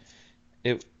 I know.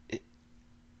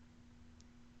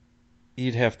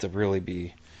 You'd have to really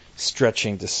be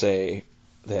stretching to say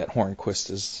that Hornquist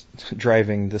is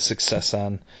driving the success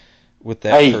on with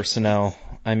that personnel.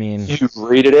 I mean, you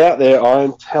read it out there.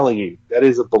 I'm telling you, that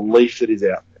is a belief that is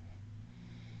out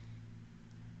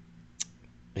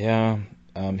there.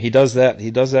 Yeah, he does that.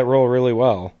 He does that role really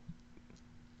well.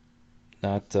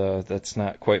 That's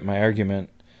not quite my argument.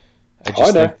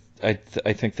 I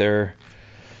think they're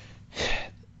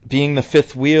being the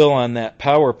fifth wheel on that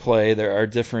power play. There are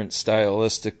different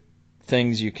stylistic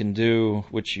things you can do,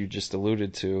 which you just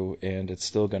alluded to, and it's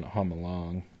still going to hum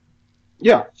along.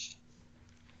 Yeah.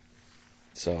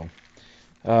 So,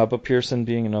 but Pearson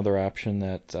being another option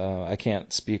that I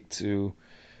can't speak to.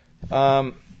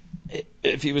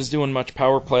 If he was doing much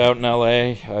power play out in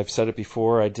LA, I've said it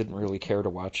before, I didn't really care to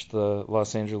watch the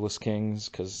Los Angeles Kings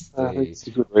because it's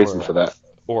a good reason for that.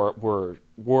 Or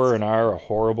were and are a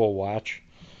horrible watch.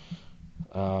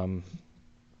 I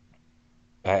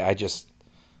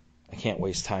can't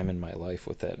waste time in my life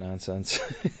with that nonsense.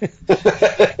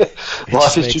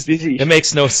 Life is too busy. It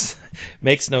makes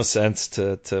no sense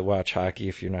to watch hockey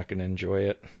if you're not going to enjoy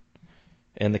it.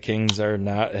 And the Kings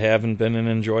haven't been an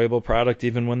enjoyable product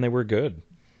even when they were good.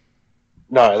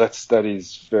 No, that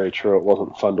is very true. It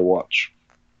wasn't fun to watch.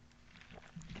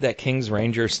 That Kings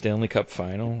Rangers Stanley Cup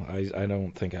final, I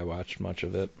don't think I watched much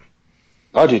of it.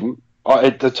 I didn't.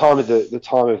 At the time of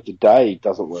the day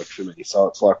doesn't work for me. So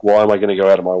it's like, why am I going to go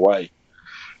out of my way?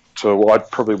 I'd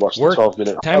probably watch the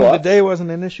 12-minute time of the day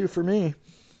wasn't an issue for me.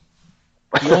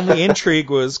 The only intrigue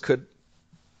was could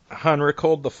Henrik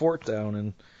hold the fort down,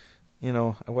 and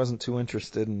I wasn't too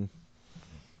interested in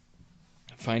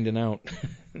finding out.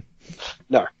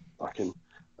 No, I can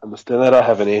understand that. I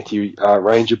have an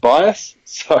anti-Ranger bias,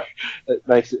 so it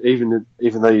makes it even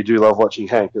though you do love watching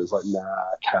Hank, it was like, nah,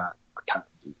 I can't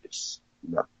do this.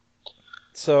 No.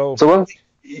 So one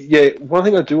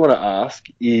thing I do want to ask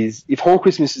is, if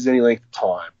Hornquist misses any length of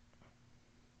time,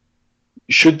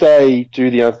 should they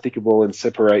do the unthinkable and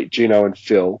separate Gino and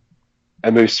Phil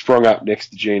and move Sprong up next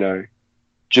to Gino,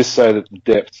 just so that the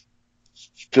depth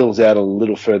fills out a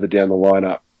little further down the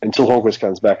lineup until Hornquist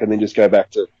comes back, and then just go back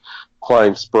to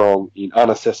playing Sprong in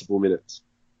unaccessible minutes?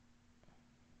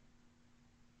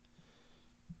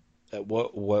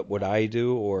 What would I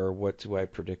do, or what do I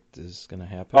predict is going to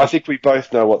happen? I think we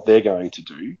both know what they're going to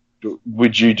do.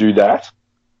 Would you do that?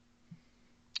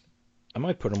 I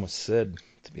might put him with Sid,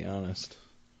 to be honest.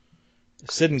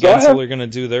 Sid and Gensel are going to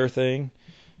do their thing,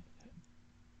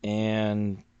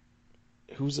 and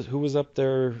who was up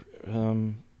there?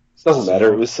 Doesn't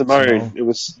matter. It was Simone. It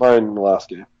was Simone in the last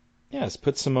game. Yes,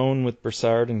 put Simone with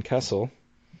Brassard and Kessel.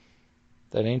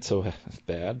 That ain't so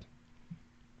bad.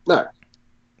 No.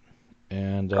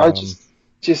 And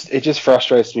it just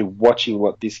frustrates me watching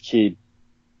what this kid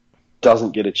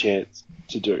doesn't get a chance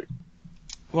to do.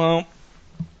 Well,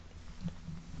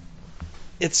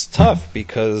 it's tough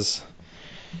because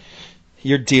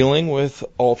you're dealing with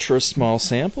ultra small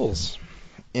samples,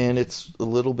 and it's a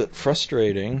little bit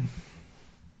frustrating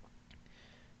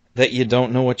that you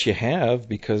don't know what you have,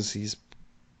 because he's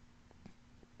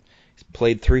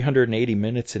played 380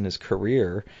 minutes in his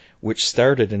career, which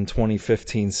started in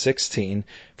 2015-16,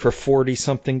 for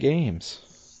 40-something games.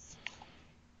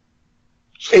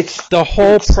 The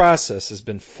whole process has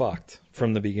been fucked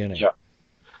from the beginning. Yeah.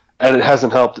 And it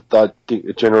hasn't helped that I think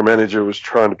the general manager was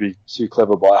trying to be too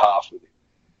clever by half with him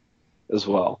as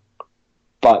well.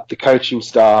 But the coaching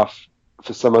staff,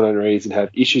 for some unknown reason, have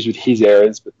issues with his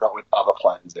errors, but not with other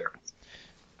players' errors.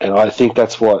 And I think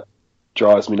that's what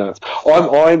drives me nuts.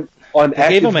 I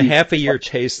gave him a half-a-year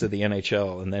taste of the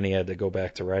NHL, and then he had to go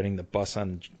back to riding the bus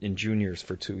in juniors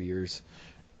for 2 years.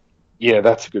 Yeah,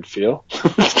 that's a good feel.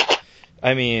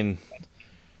 I mean,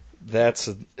 that's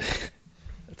a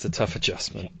that's a tough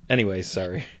adjustment. Anyway,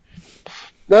 sorry.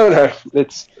 No.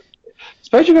 It's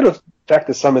suppose you've got to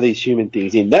factor some of these human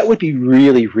things in. That would be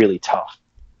really, really tough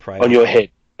on Private your head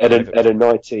at private a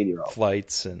 19-year-old.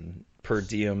 flights and per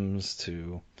diems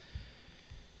to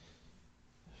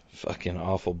fucking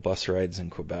awful bus rides in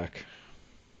Quebec.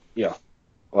 Yeah,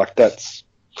 like that's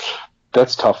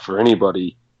tough for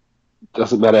anybody.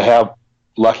 Doesn't matter how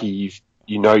lucky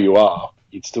you are,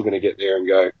 you're still going to get there and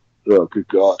go, oh, good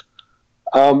God.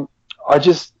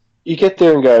 You get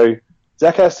there and go,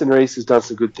 Zach Aston Reese has done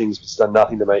some good things, but it's done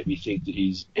nothing to make me think that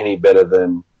he's any better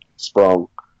than Sprong.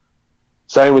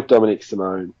 Same with Dominic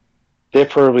Simone. They're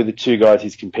probably the two guys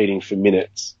he's competing for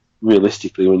minutes,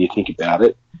 realistically, when you think about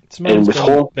it. Simone's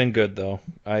been good, though.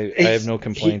 I have no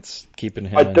complaints keeping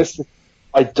him in.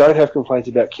 I don't have complaints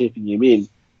about keeping him in,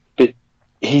 but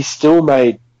he's still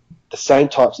made the same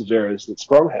types of errors that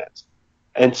Sprong has.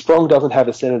 And Sprong doesn't have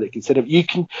a centre that can set him.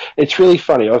 It's really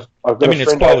funny. I've got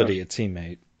it's quality a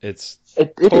teammate. It's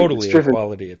totally a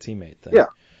quality a teammate thing. Yeah.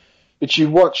 But you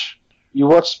watch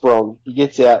Sprong, he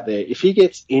gets out there. If he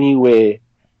gets anywhere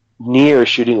near a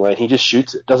shooting lane, he just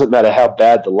shoots it. Doesn't matter how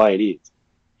bad the lane is.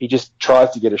 He just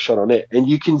tries to get a shot on it. And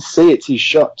you can see it's his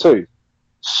shot too.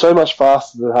 So much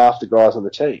faster than half the guys on the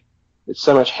team. It's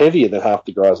so much heavier than half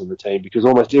the guys on the team because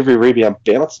almost every rebound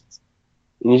bounces.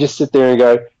 And you just sit there and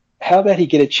go, how about he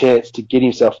get a chance to get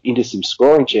himself into some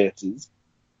scoring places,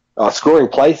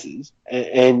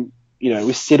 and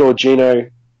with Sid or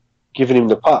Gino giving him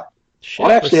the puck.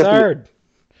 I'm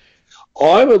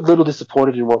a little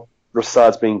disappointed in what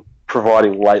Brassard's been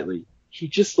providing lately. He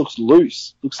just looks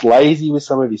loose, looks lazy with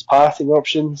some of his passing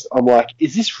options. I'm like,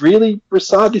 is this really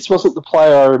Brassard? This wasn't the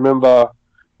player I remember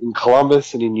in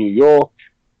Columbus and in New York.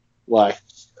 Like,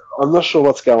 I'm not sure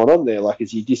what's going on there. Like,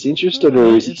 is he disinterested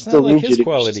or is he still injured? His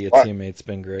quality of teammate's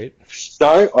been great.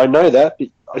 No, I know that, but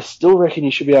I still reckon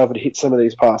he should be able to hit some of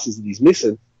these passes that he's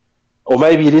missing. Or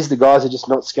maybe it is the guys are just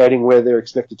not skating where they're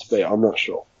expected to be. I'm not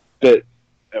sure. But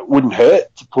it wouldn't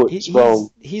hurt to put Sprong.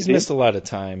 He's missed a lot of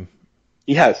time.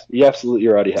 He has. You're absolutely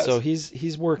right, he has. So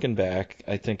he's working back.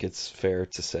 I think it's fair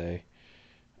to say.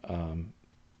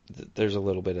 There's a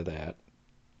little bit of that.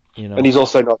 And he's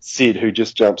also not Sid, who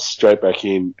just jumps straight back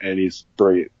in and is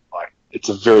brilliant. Like, it's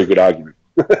a very good argument.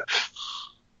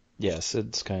 Yes,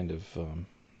 it's kind of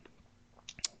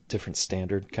different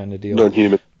standard kind of deal.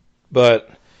 Non-human. But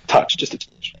just a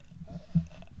touch.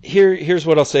 Here's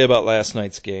what I'll say about last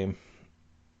night's game.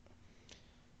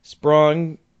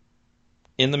 Sprong,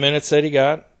 in the minutes that he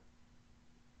got,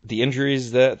 the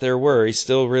injuries that there were, he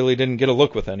still really didn't get a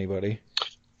look with anybody.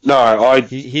 No,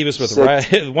 he was with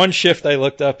one shift I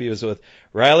looked up. He was with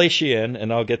Riley Sheehan,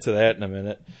 and I'll get to that in a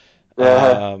minute.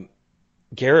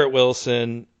 Garrett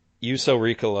Wilson, Juuso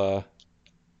Riikola,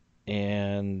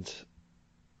 and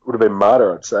would have been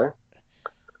Marta, I'd say.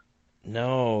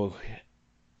 No,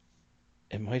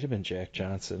 it might have been Jack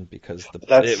Johnson because it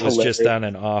was hilarious. Just on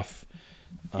and off.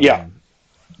 The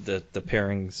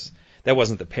pairings. That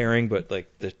wasn't the pairing, but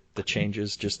like the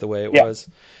changes, just the way it was.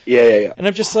 Yeah. And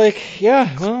I'm just like, well,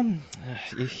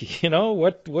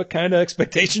 what kind of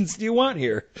expectations do you want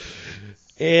here?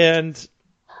 And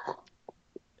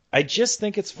I just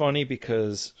think it's funny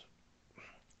because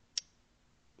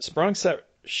Sprong set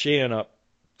Sheehan up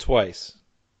twice.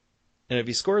 And if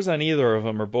he scores on either of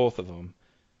them or both of them,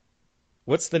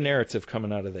 what's the narrative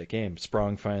coming out of that game?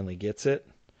 Sprong finally gets it.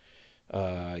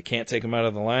 I can't take him out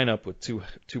of the lineup with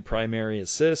two primary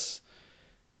assists.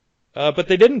 But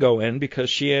they didn't go in because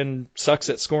Sheehan sucks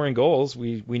at scoring goals.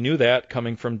 We knew that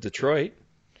coming from Detroit.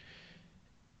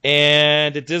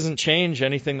 And it doesn't change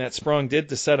anything that Sprong did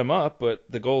to set him up, but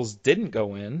the goals didn't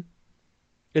go in.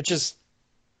 It just,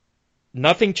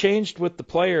 nothing changed with the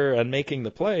player and making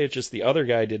the play. It's just the other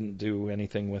guy didn't do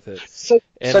anything with it.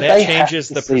 And that changes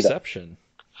the perception.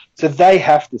 So they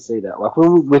have to see that. Like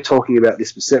when we're talking about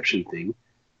this perception thing,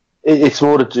 it's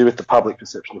more to do with the public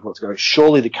perception of what's going on.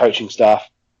 Surely the coaching staff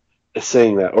are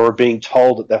seeing that or are being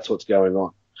told that that's what's going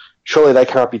on. Surely they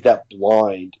can't be that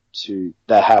blind to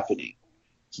that happening.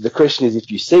 So the question is,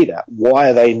 if you see that, why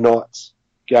are they not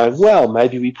going, well,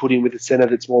 maybe we put in with a centre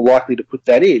that's more likely to put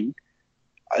that in?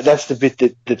 That's the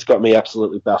bit that's got me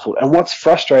absolutely baffled. And what's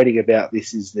frustrating about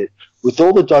this is that with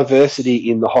all the diversity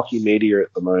in the hockey media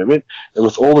at the moment and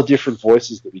with all the different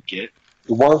voices that we get,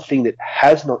 the one thing that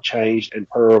has not changed and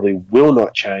probably will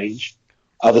not change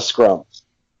are the scrums,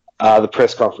 the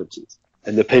press conferences,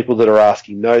 and the people that are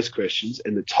asking those questions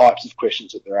and the types of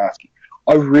questions that they're asking.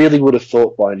 I really would have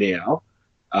thought by now,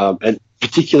 and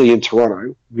particularly in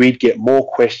Toronto, we'd get more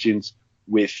questions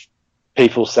with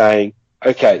people saying,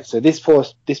 okay, so this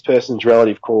person's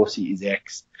relative Corsi is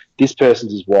X, this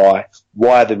person's is Y.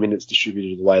 Why are the minutes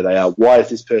distributed the way they are? Why is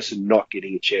this person not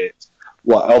getting a chance?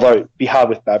 Well, although it'd be hard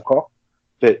with Babcock,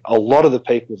 but a lot of the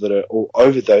people that are all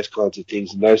over those kinds of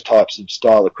things and those types of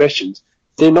style of questions,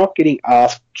 they're not getting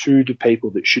asked to the people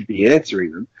that should be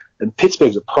answering them. And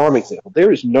Pittsburgh's a prime example.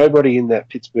 There is nobody in that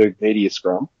Pittsburgh media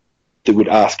scrum that would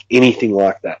ask anything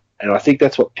like that. And I think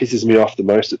that's what pisses me off the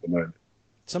most at the moment.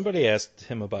 Somebody asked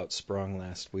him about Sprong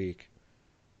last week,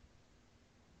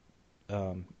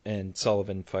 and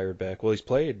Sullivan fired back, well, he's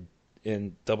played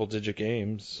in double-digit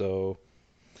games, so,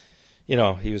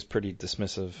 he was pretty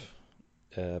dismissive,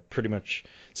 pretty much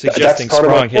suggesting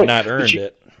Sprong had not earned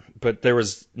it, but there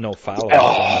was no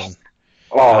follow-up.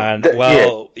 He's playing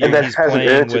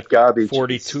with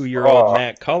 42-year-old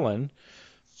Matt Cullen,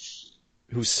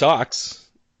 who sucks,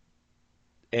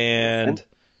 and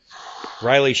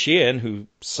Riley Sheehan, who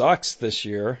sucks this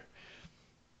year.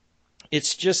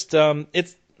 It's just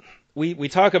we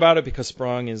talk about it because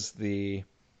Sprong is the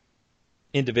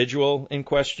individual in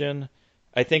question.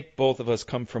 I think both of us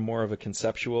come from more of a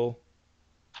conceptual.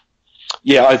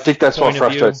 Yeah, I think that's what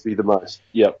frustrates me the most.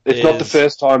 Yeah, it's not the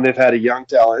first time they've had a young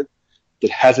talent that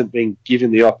hasn't been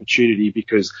given the opportunity,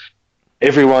 because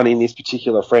everyone in this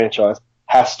particular franchise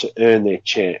has to earn their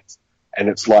chance, and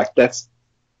it's like, that's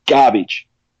garbage.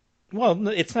 Well,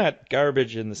 it's not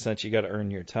garbage in the sense you got to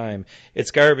earn your time.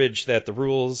 It's garbage that the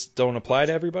rules don't apply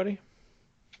to everybody.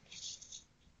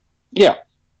 Yeah.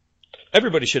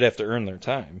 Everybody should have to earn their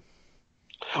time.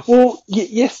 Well,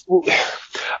 yes. Well,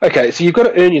 okay, so you've got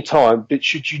to earn your time, but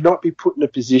should you not be put in a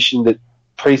position that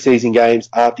preseason games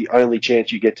aren't the only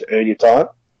chance you get to earn your time?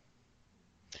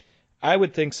 I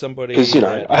would think somebody... Because,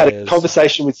 I had a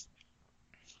conversation with...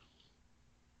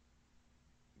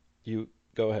 You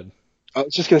go ahead. I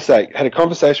was just going to say, I had a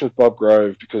conversation with Bob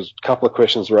Grove because a couple of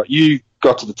questions were... You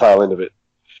got to the tail end of it.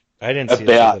 I didn't see it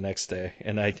until the next day,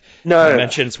 and my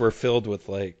mentions were filled with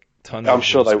tons of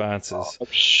responses. I'm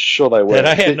sure they were. That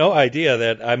I had no idea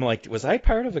that I'm like, was I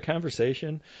part of a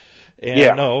conversation?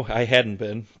 And no, I hadn't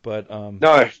been. But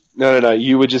No.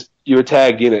 You were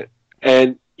tagged in it,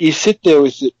 and you sit there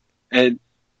with it, and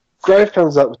Grove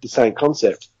comes up with the same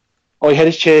concept. Oh, he had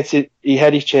his chance. He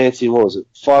had his chance in, what was it,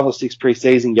 5 or 6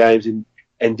 preseason games, and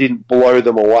didn't blow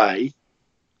them away.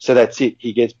 So that's it.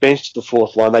 He gets benched to the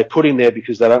fourth line. They put him there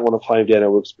because they don't want to play him down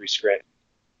at Wilkes-Barre Scranton.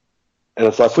 And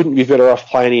it's like, wouldn't you be better off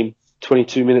playing him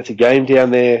 22 minutes a game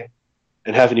down there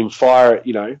and having him firing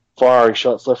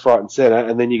shots left, right, and centre,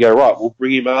 and then you go, right, we'll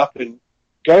bring him up and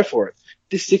go for it.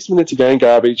 This 6 minutes a game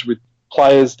garbage with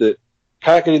players that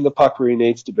can't get in the puck where he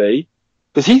needs to be,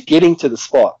 because he's getting to the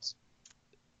spots.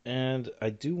 And I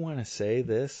do want to say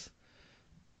this.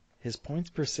 His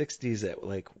points per 60 is at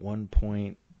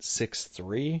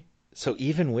 1.63. So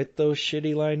even with those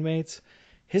shitty line mates,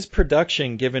 his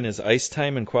production, given his ice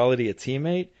time and quality of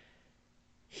teammate,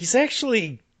 he's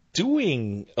actually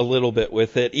doing a little bit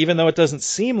with it, even though it doesn't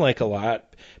seem like a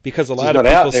lot, because a lot of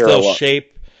people still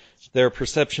shape their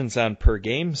perceptions on per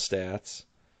game stats.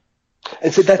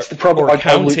 And so that's the problem. Or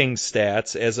counting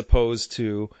stats, as opposed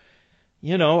to,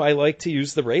 I like to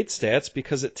use the rate stats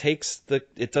because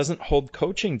it doesn't hold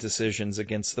coaching decisions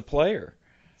against the player.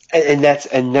 And that's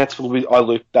when I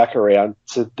loop back around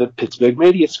to the Pittsburgh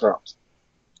media scrums.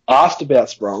 Asked about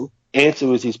Sprong, answer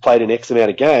was he's played an X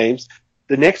amount of games.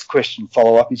 The next question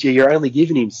follow-up is, you're only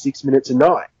giving him 6 minutes a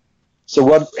night.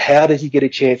 So how did he get a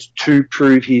chance to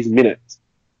prove his minutes?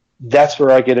 That's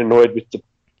where I get annoyed with the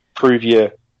prove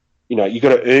you got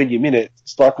to earn your minutes.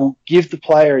 It's like, well, give the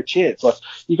player a chance. Like,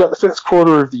 you got the first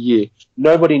quarter of the year.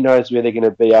 Nobody knows where they're going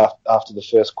to be after the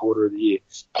first quarter of the year.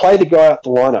 Play the guy up the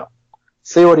lineup.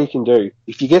 See what he can do.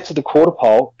 If you get to the quarter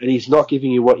pole and he's not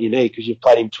giving you what you need because you've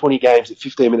played him 20 games at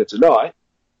 15 minutes a night,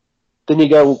 then you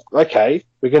go, well, okay,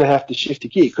 we're going to have to shift a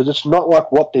gear, because it's not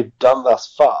like what they've done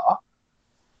thus far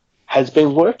has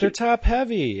been working. They're top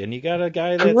heavy, and you got a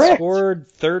guy that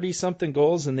scored 30-something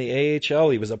goals in the AHL.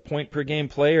 He was a point-per-game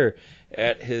player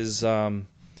at his, I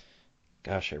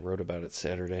wrote about it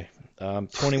Saturday,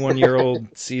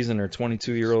 21-year-old season or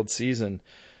 22-year-old season.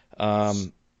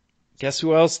 Guess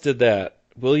who else did that?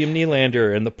 William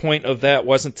Nylander. And the point of that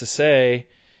wasn't to say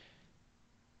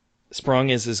Sprong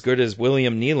is as good as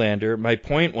William Nylander. My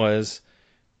point was,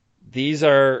 these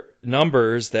are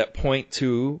numbers that point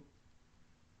to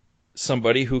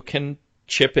somebody who can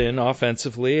chip in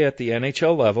offensively at the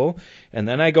NHL level. And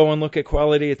then I go and look at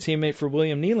quality of teammate for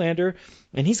William Nylander,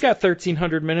 and he's got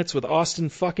 1,300 minutes with Austin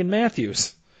fucking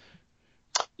Matthews.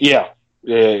 Yeah.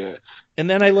 And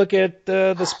then I look at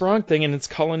the Sprong thing, and it's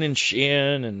Cullen and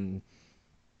Sheehan, and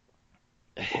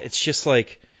it's just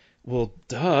like, Well,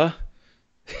 duh.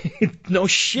 No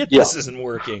shit, Yeah. this isn't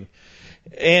working.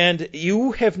 And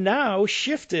you have now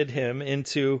shifted him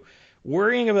into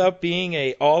worrying about being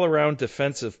a all-around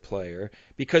defensive player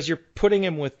because you're putting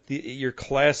him with your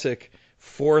classic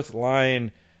fourth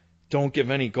line, don't give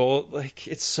any goal. Like,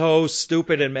 it's so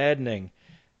stupid and maddening.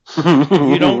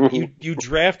 You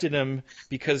drafted him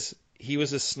because he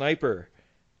was a sniper.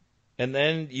 And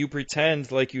then you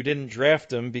pretend like you didn't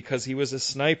draft him because he was a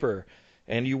sniper.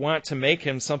 And you want to make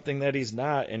him something that he's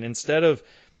not. And instead of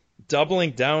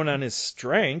doubling down on his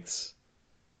strengths,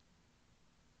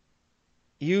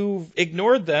 you've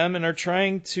ignored them and are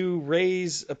trying to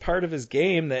raise a part of his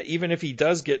game that, even if he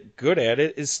does get good at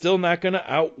it, is still not going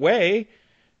to outweigh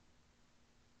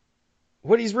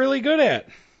what he's really good at.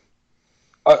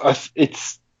 I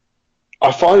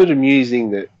find it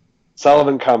amusing that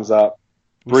Sullivan comes up,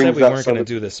 We said brings we up weren't some going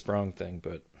to of- do this Sprong thing,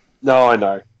 but No, I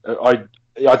know.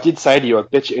 I did say to you, I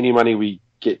bet you any money we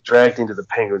get dragged into the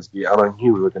Penguins gear, and I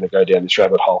knew we were going to go down this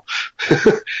rabbit hole.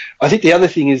 I think the other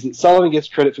thing is that Sullivan gets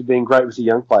credit for being great with the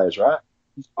young players, right?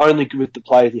 He's only good with the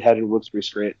players he had in Wilkes-Barre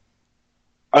Scranton.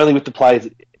 Only with the players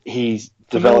that he's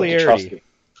developed to trust familiarity. him.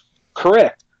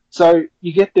 Correct. So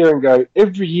you get there and go,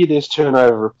 every year there's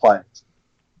turnover of players.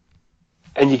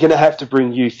 And you're going to have to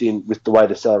bring youth in with the way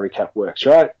the salary cap works,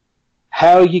 right?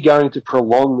 How are you going to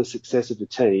prolong the success of the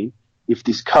team if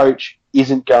this coach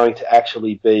isn't going to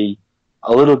actually be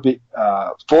a little bit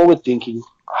forward-thinking?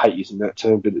 I hate using that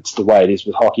term, but it's the way it is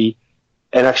with hockey,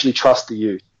 and actually trust the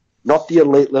youth. Not the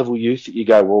elite-level youth that you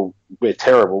go, well, we're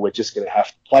terrible, we're just going to have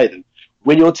to play them.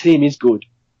 When your team is good,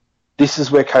 this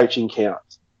is where coaching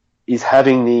counts, is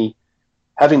having the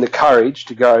courage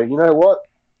to go, you know what,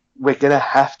 we're going to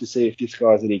have to see if this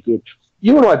guy's any good.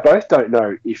 You and I both don't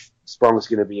know if Sprong's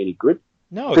going to be any good.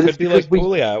 No, it But could it's be like because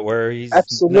Pouliot, where he's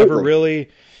Absolutely. never really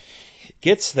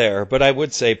gets there. But I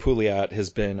would say Pouliot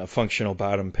has been a functional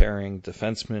bottom pairing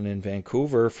defenseman in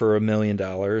Vancouver for $1 million,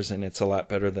 and it's a lot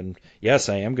better than, yes,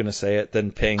 I am going to say it,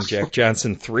 than paying Jack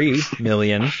Johnson $3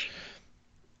 million.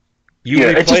 You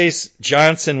Yeah, replace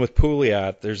Johnson with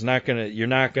Pouliot, you're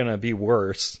not gonna be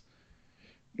worse.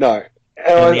 No.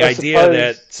 And the I idea suppose-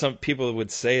 that some people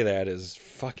would say that is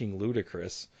fucking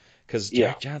ludicrous, because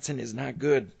Jack Johnson is not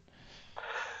good.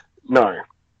 No.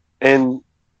 And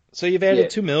So you've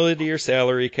added Yeah. $2 million to your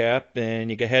salary cap,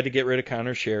 and you had to get rid of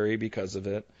Connor Sherry because of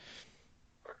it.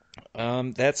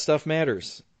 That stuff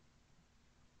matters.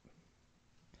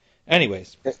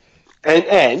 Anyways,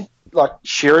 And like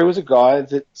Sherry was a guy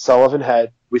that Sullivan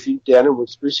had with him down in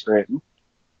Wilkes-Barre Scranton,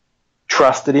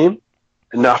 trusted him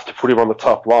enough to put him on the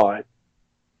top line.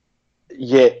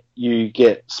 Yet you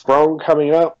get Sprong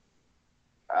coming up,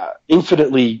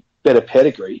 infinitely better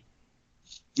pedigree,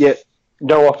 yet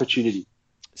no opportunity.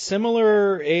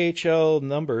 similar AHL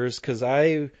numbers, because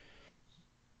I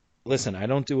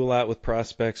don't do a lot with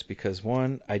prospects because,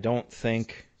 one, I don't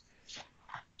think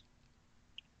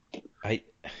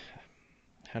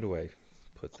how do I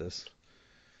put this?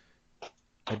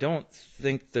 I don't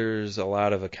think there's a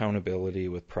lot of accountability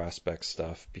with prospect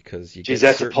stuff, because you Geez, get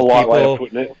that's a certain polite way people, of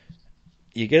putting it.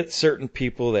 you get certain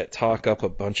people that talk up a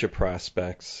bunch of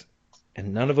prospects,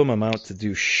 and none of them amount to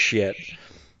do shit.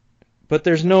 But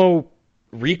there's no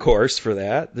recourse for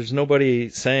that. There's nobody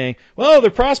saying, well,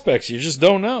 they're prospects, you just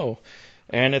don't know.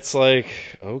 And it's like,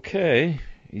 okay,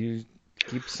 you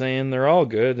keep saying they're all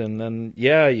good, and then,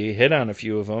 yeah, you hit on a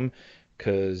few of them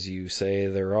because you say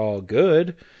they're all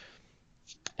good.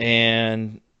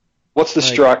 And What's the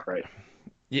like- strike rate?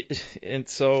 and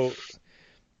so,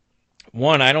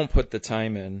 one, I don't put the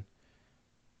time in,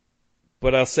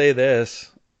 but I'll say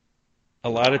this: a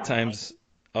lot of times,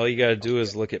 all you got to do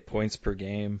is look at points per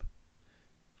game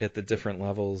at the different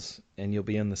levels, and you'll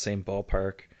be in the same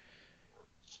ballpark.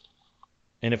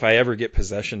 And if I ever get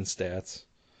possession stats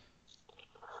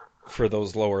for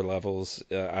those lower levels,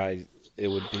 it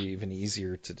would be even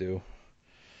easier to do.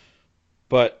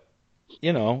 But,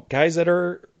 you know, guys that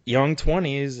are young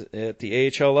 20s at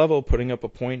the AHL level putting up a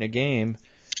point a game,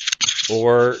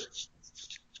 or,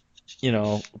 you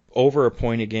know, over a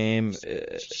point a game,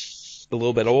 a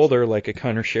little bit older, like a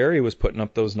Connor Sherry was putting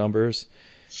up those numbers,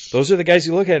 those are the guys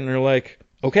you look at and are like,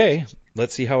 okay,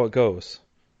 let's see how it goes.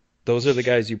 Those are the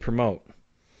guys you promote.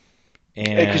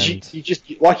 Because And you just,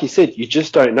 like you said, you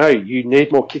just don't know. You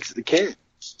need more kicks at the can.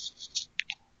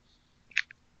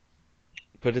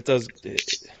 but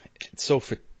it's so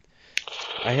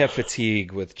I have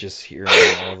fatigue with just hearing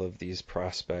all of these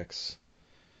prospects.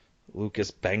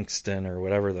 Lucas Bankston, or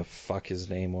whatever the fuck his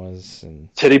name was,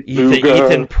 and Teddy Booger.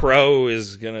 Ethan Pro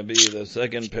is gonna be the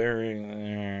second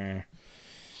pairing.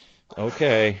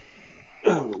 Okay.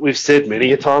 We've said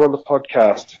many a time on the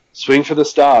podcast, Swing for the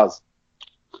stars.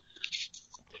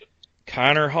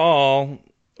 Connor Hall,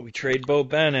 we trade Bo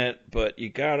Bennett, but you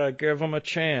gotta give him a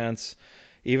chance,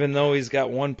 even though he's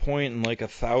got 1 point in like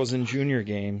 1,000 junior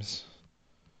games.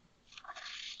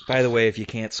 By the way, if you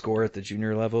can't score at the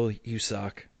junior level, you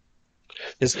suck.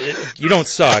 You don't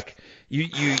suck. You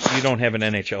don't have an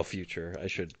NHL future. I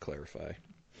should clarify.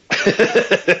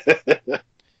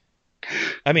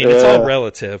 I mean, it's all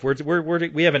relative.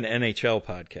 We have an NHL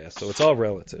podcast, so it's all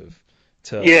relative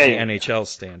to the NHL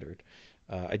standard.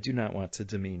 I do not want to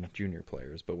demean junior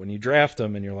players, but when you draft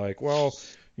them and you're like, well,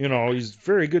 he's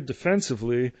very good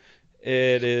defensively.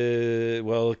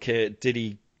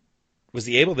 Was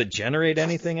he able to generate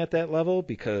anything at that level?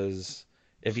 Because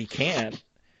if he can't,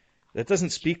 that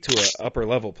doesn't speak to an upper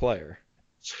level player.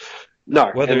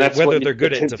 No, whether they're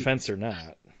good at defense or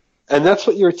not. And that's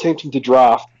what you're attempting to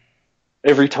draft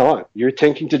every time. You're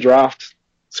attempting to draft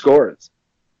scorers.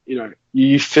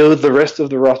 You fill the rest of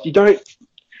the roster. You don't.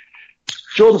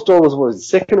 Jordan Staal was the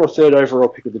second or third overall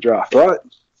pick of the draft, right?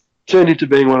 Turned into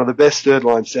being one of the best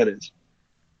third-line centers.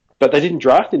 But they didn't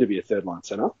draft him to be a third-line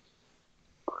center.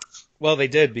 Well, they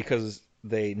did because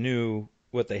they knew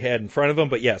what they had in front of them.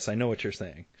 But yes, I know what you're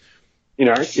saying.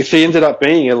 If he ended up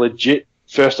being a legit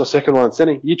first or second-line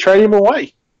center, you trade him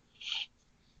away.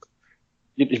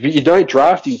 You don't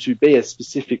draft him to be a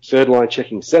specific third-line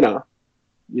checking center.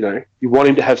 You want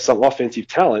him to have some offensive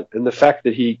talent, and the fact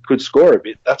that he could score a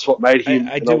bit, that's what made him.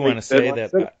 I do want to say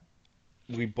that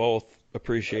we both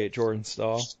appreciate Jordan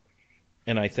Staal,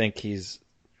 and I think he's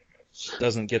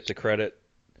doesn't get the credit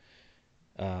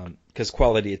because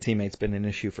quality of teammates been an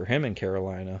issue for him in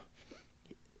Carolina.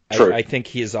 True. I think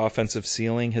his offensive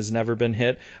ceiling has never been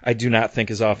hit. I do not think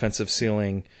his offensive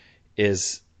ceiling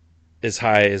is as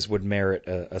high as would merit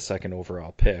a second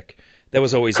overall pick. That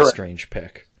was always Correct. A strange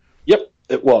pick. Yep,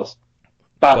 it was.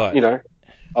 But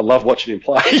I love watching him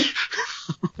play.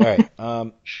 All right.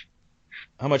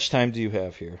 How much time do you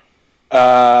have here?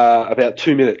 About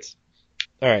 2 minutes.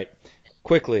 All right.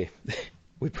 Quickly.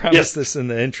 We promised this in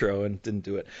the intro and didn't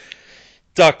do it.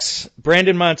 Ducks.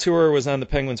 Brandon Montour was on the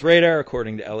Penguins' radar,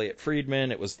 according to Elliot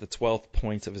Friedman. It was the 12th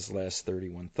point of his last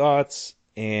 31 thoughts.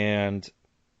 And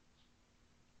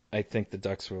I think the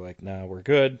Ducks were like, nah, we're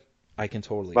good. I can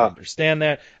totally understand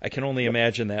that. I can only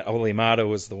imagine that Olimata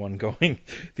was the one going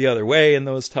the other way in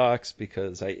those talks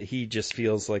because he just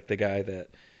feels like the guy that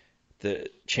the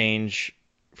change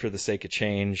for the sake of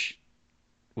change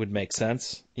would make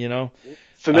sense,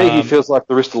 For me, he feels like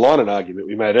the Ristolainen argument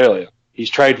we made earlier. His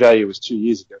trade value was 2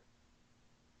 years ago.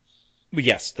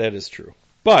 Yes, that is true.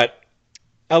 But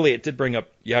Elliot did bring up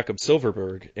Jakob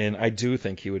Silfverberg, and I do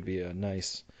think he would be a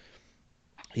nice...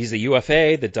 He's a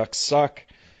UFA. The Ducks suck.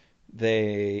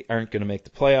 They aren't going to make the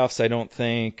playoffs, I don't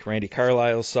think. Randy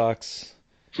Carlyle sucks.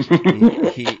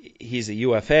 He's a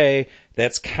UFA.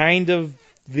 That's kind of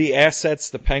the assets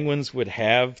the Penguins would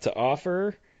have to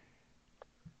offer.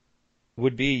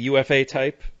 Would be UFA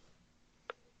type.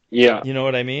 Yeah. You know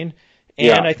what I mean?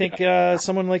 And I think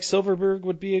someone like Silfverberg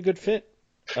would be a good fit.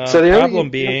 So the problem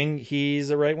being, he's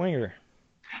a right winger.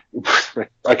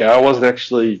 Okay, I wasn't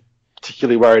actually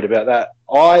particularly worried about that.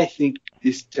 I think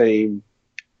this team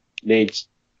needs.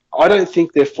 I don't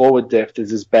think their forward depth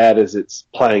is as bad as it's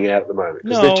playing out at the moment.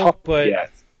 No, they're top, but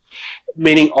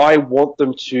meaning I want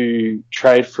them to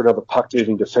trade for another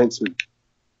puck-moving defenseman.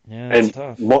 Yeah, that's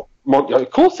tough.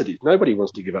 Of course it is. Nobody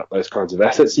wants to give up those kinds of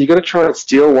assets. So you've got to try and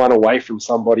steal one away from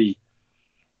somebody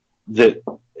that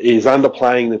is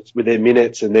underplaying with their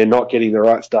minutes and they're not getting the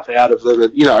right stuff out of them.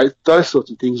 And, those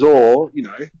sorts of things. Or,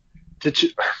 is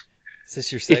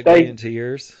this your segue into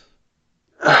yours?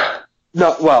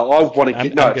 No, well, I want to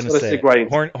get... I'm going to say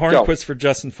Hornquist for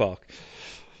Justin Falk.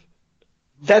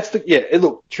 That's the... Yeah,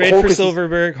 look... Trade for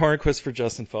Silfverberg, Hornquist for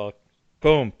Justin Falk.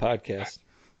 Boom, podcast.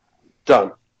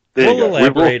 Done. We'll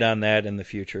elaborate on that in the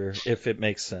future, if it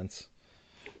makes sense.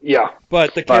 Yeah.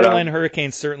 But the Carolina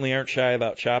Hurricanes certainly aren't shy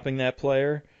about chopping that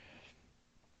player.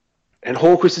 And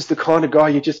Hornquist is the kind of guy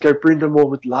you just go Brind'Amour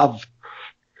with love.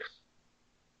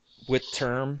 With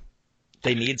term.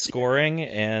 They need scoring,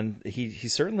 and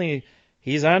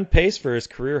he's on pace for his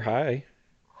career high.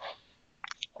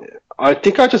 I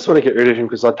think I just want to get rid of him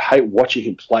because I hate watching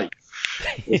him play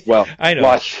as well. I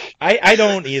know. I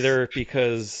don't either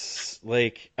because...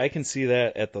 I can see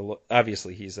that at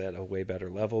obviously he's at a way better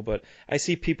level, but I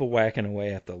see people whacking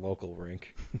away at the local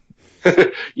rink.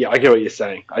 Yeah, I get what you're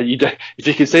saying. If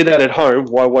you can see that at home,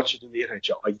 why watch it in the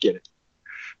NHL? I get it.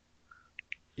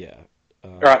 Yeah.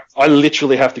 All right, I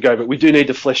literally have to go, but we do need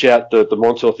to flesh out the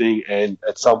Montour thing and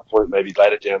at some point, maybe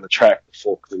later down the track, the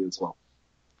Falk thing as well.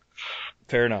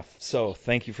 Fair enough. So,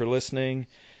 thank you for listening.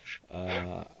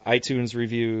 iTunes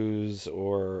reviews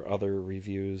or other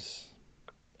reviews,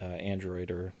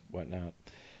 Android or whatnot.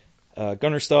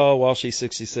 Gunnerstall,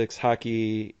 Walshy66,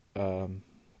 Hockey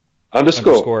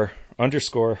Underscore.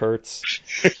 underscore Hertz,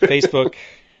 Facebook,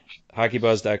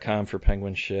 HockeyBuzz.com for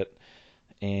Penguin shit,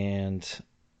 and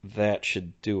that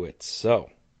should do it. So,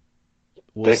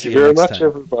 we'll Thank see you you very next much, time.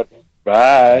 everybody.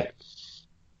 Bye. Bye.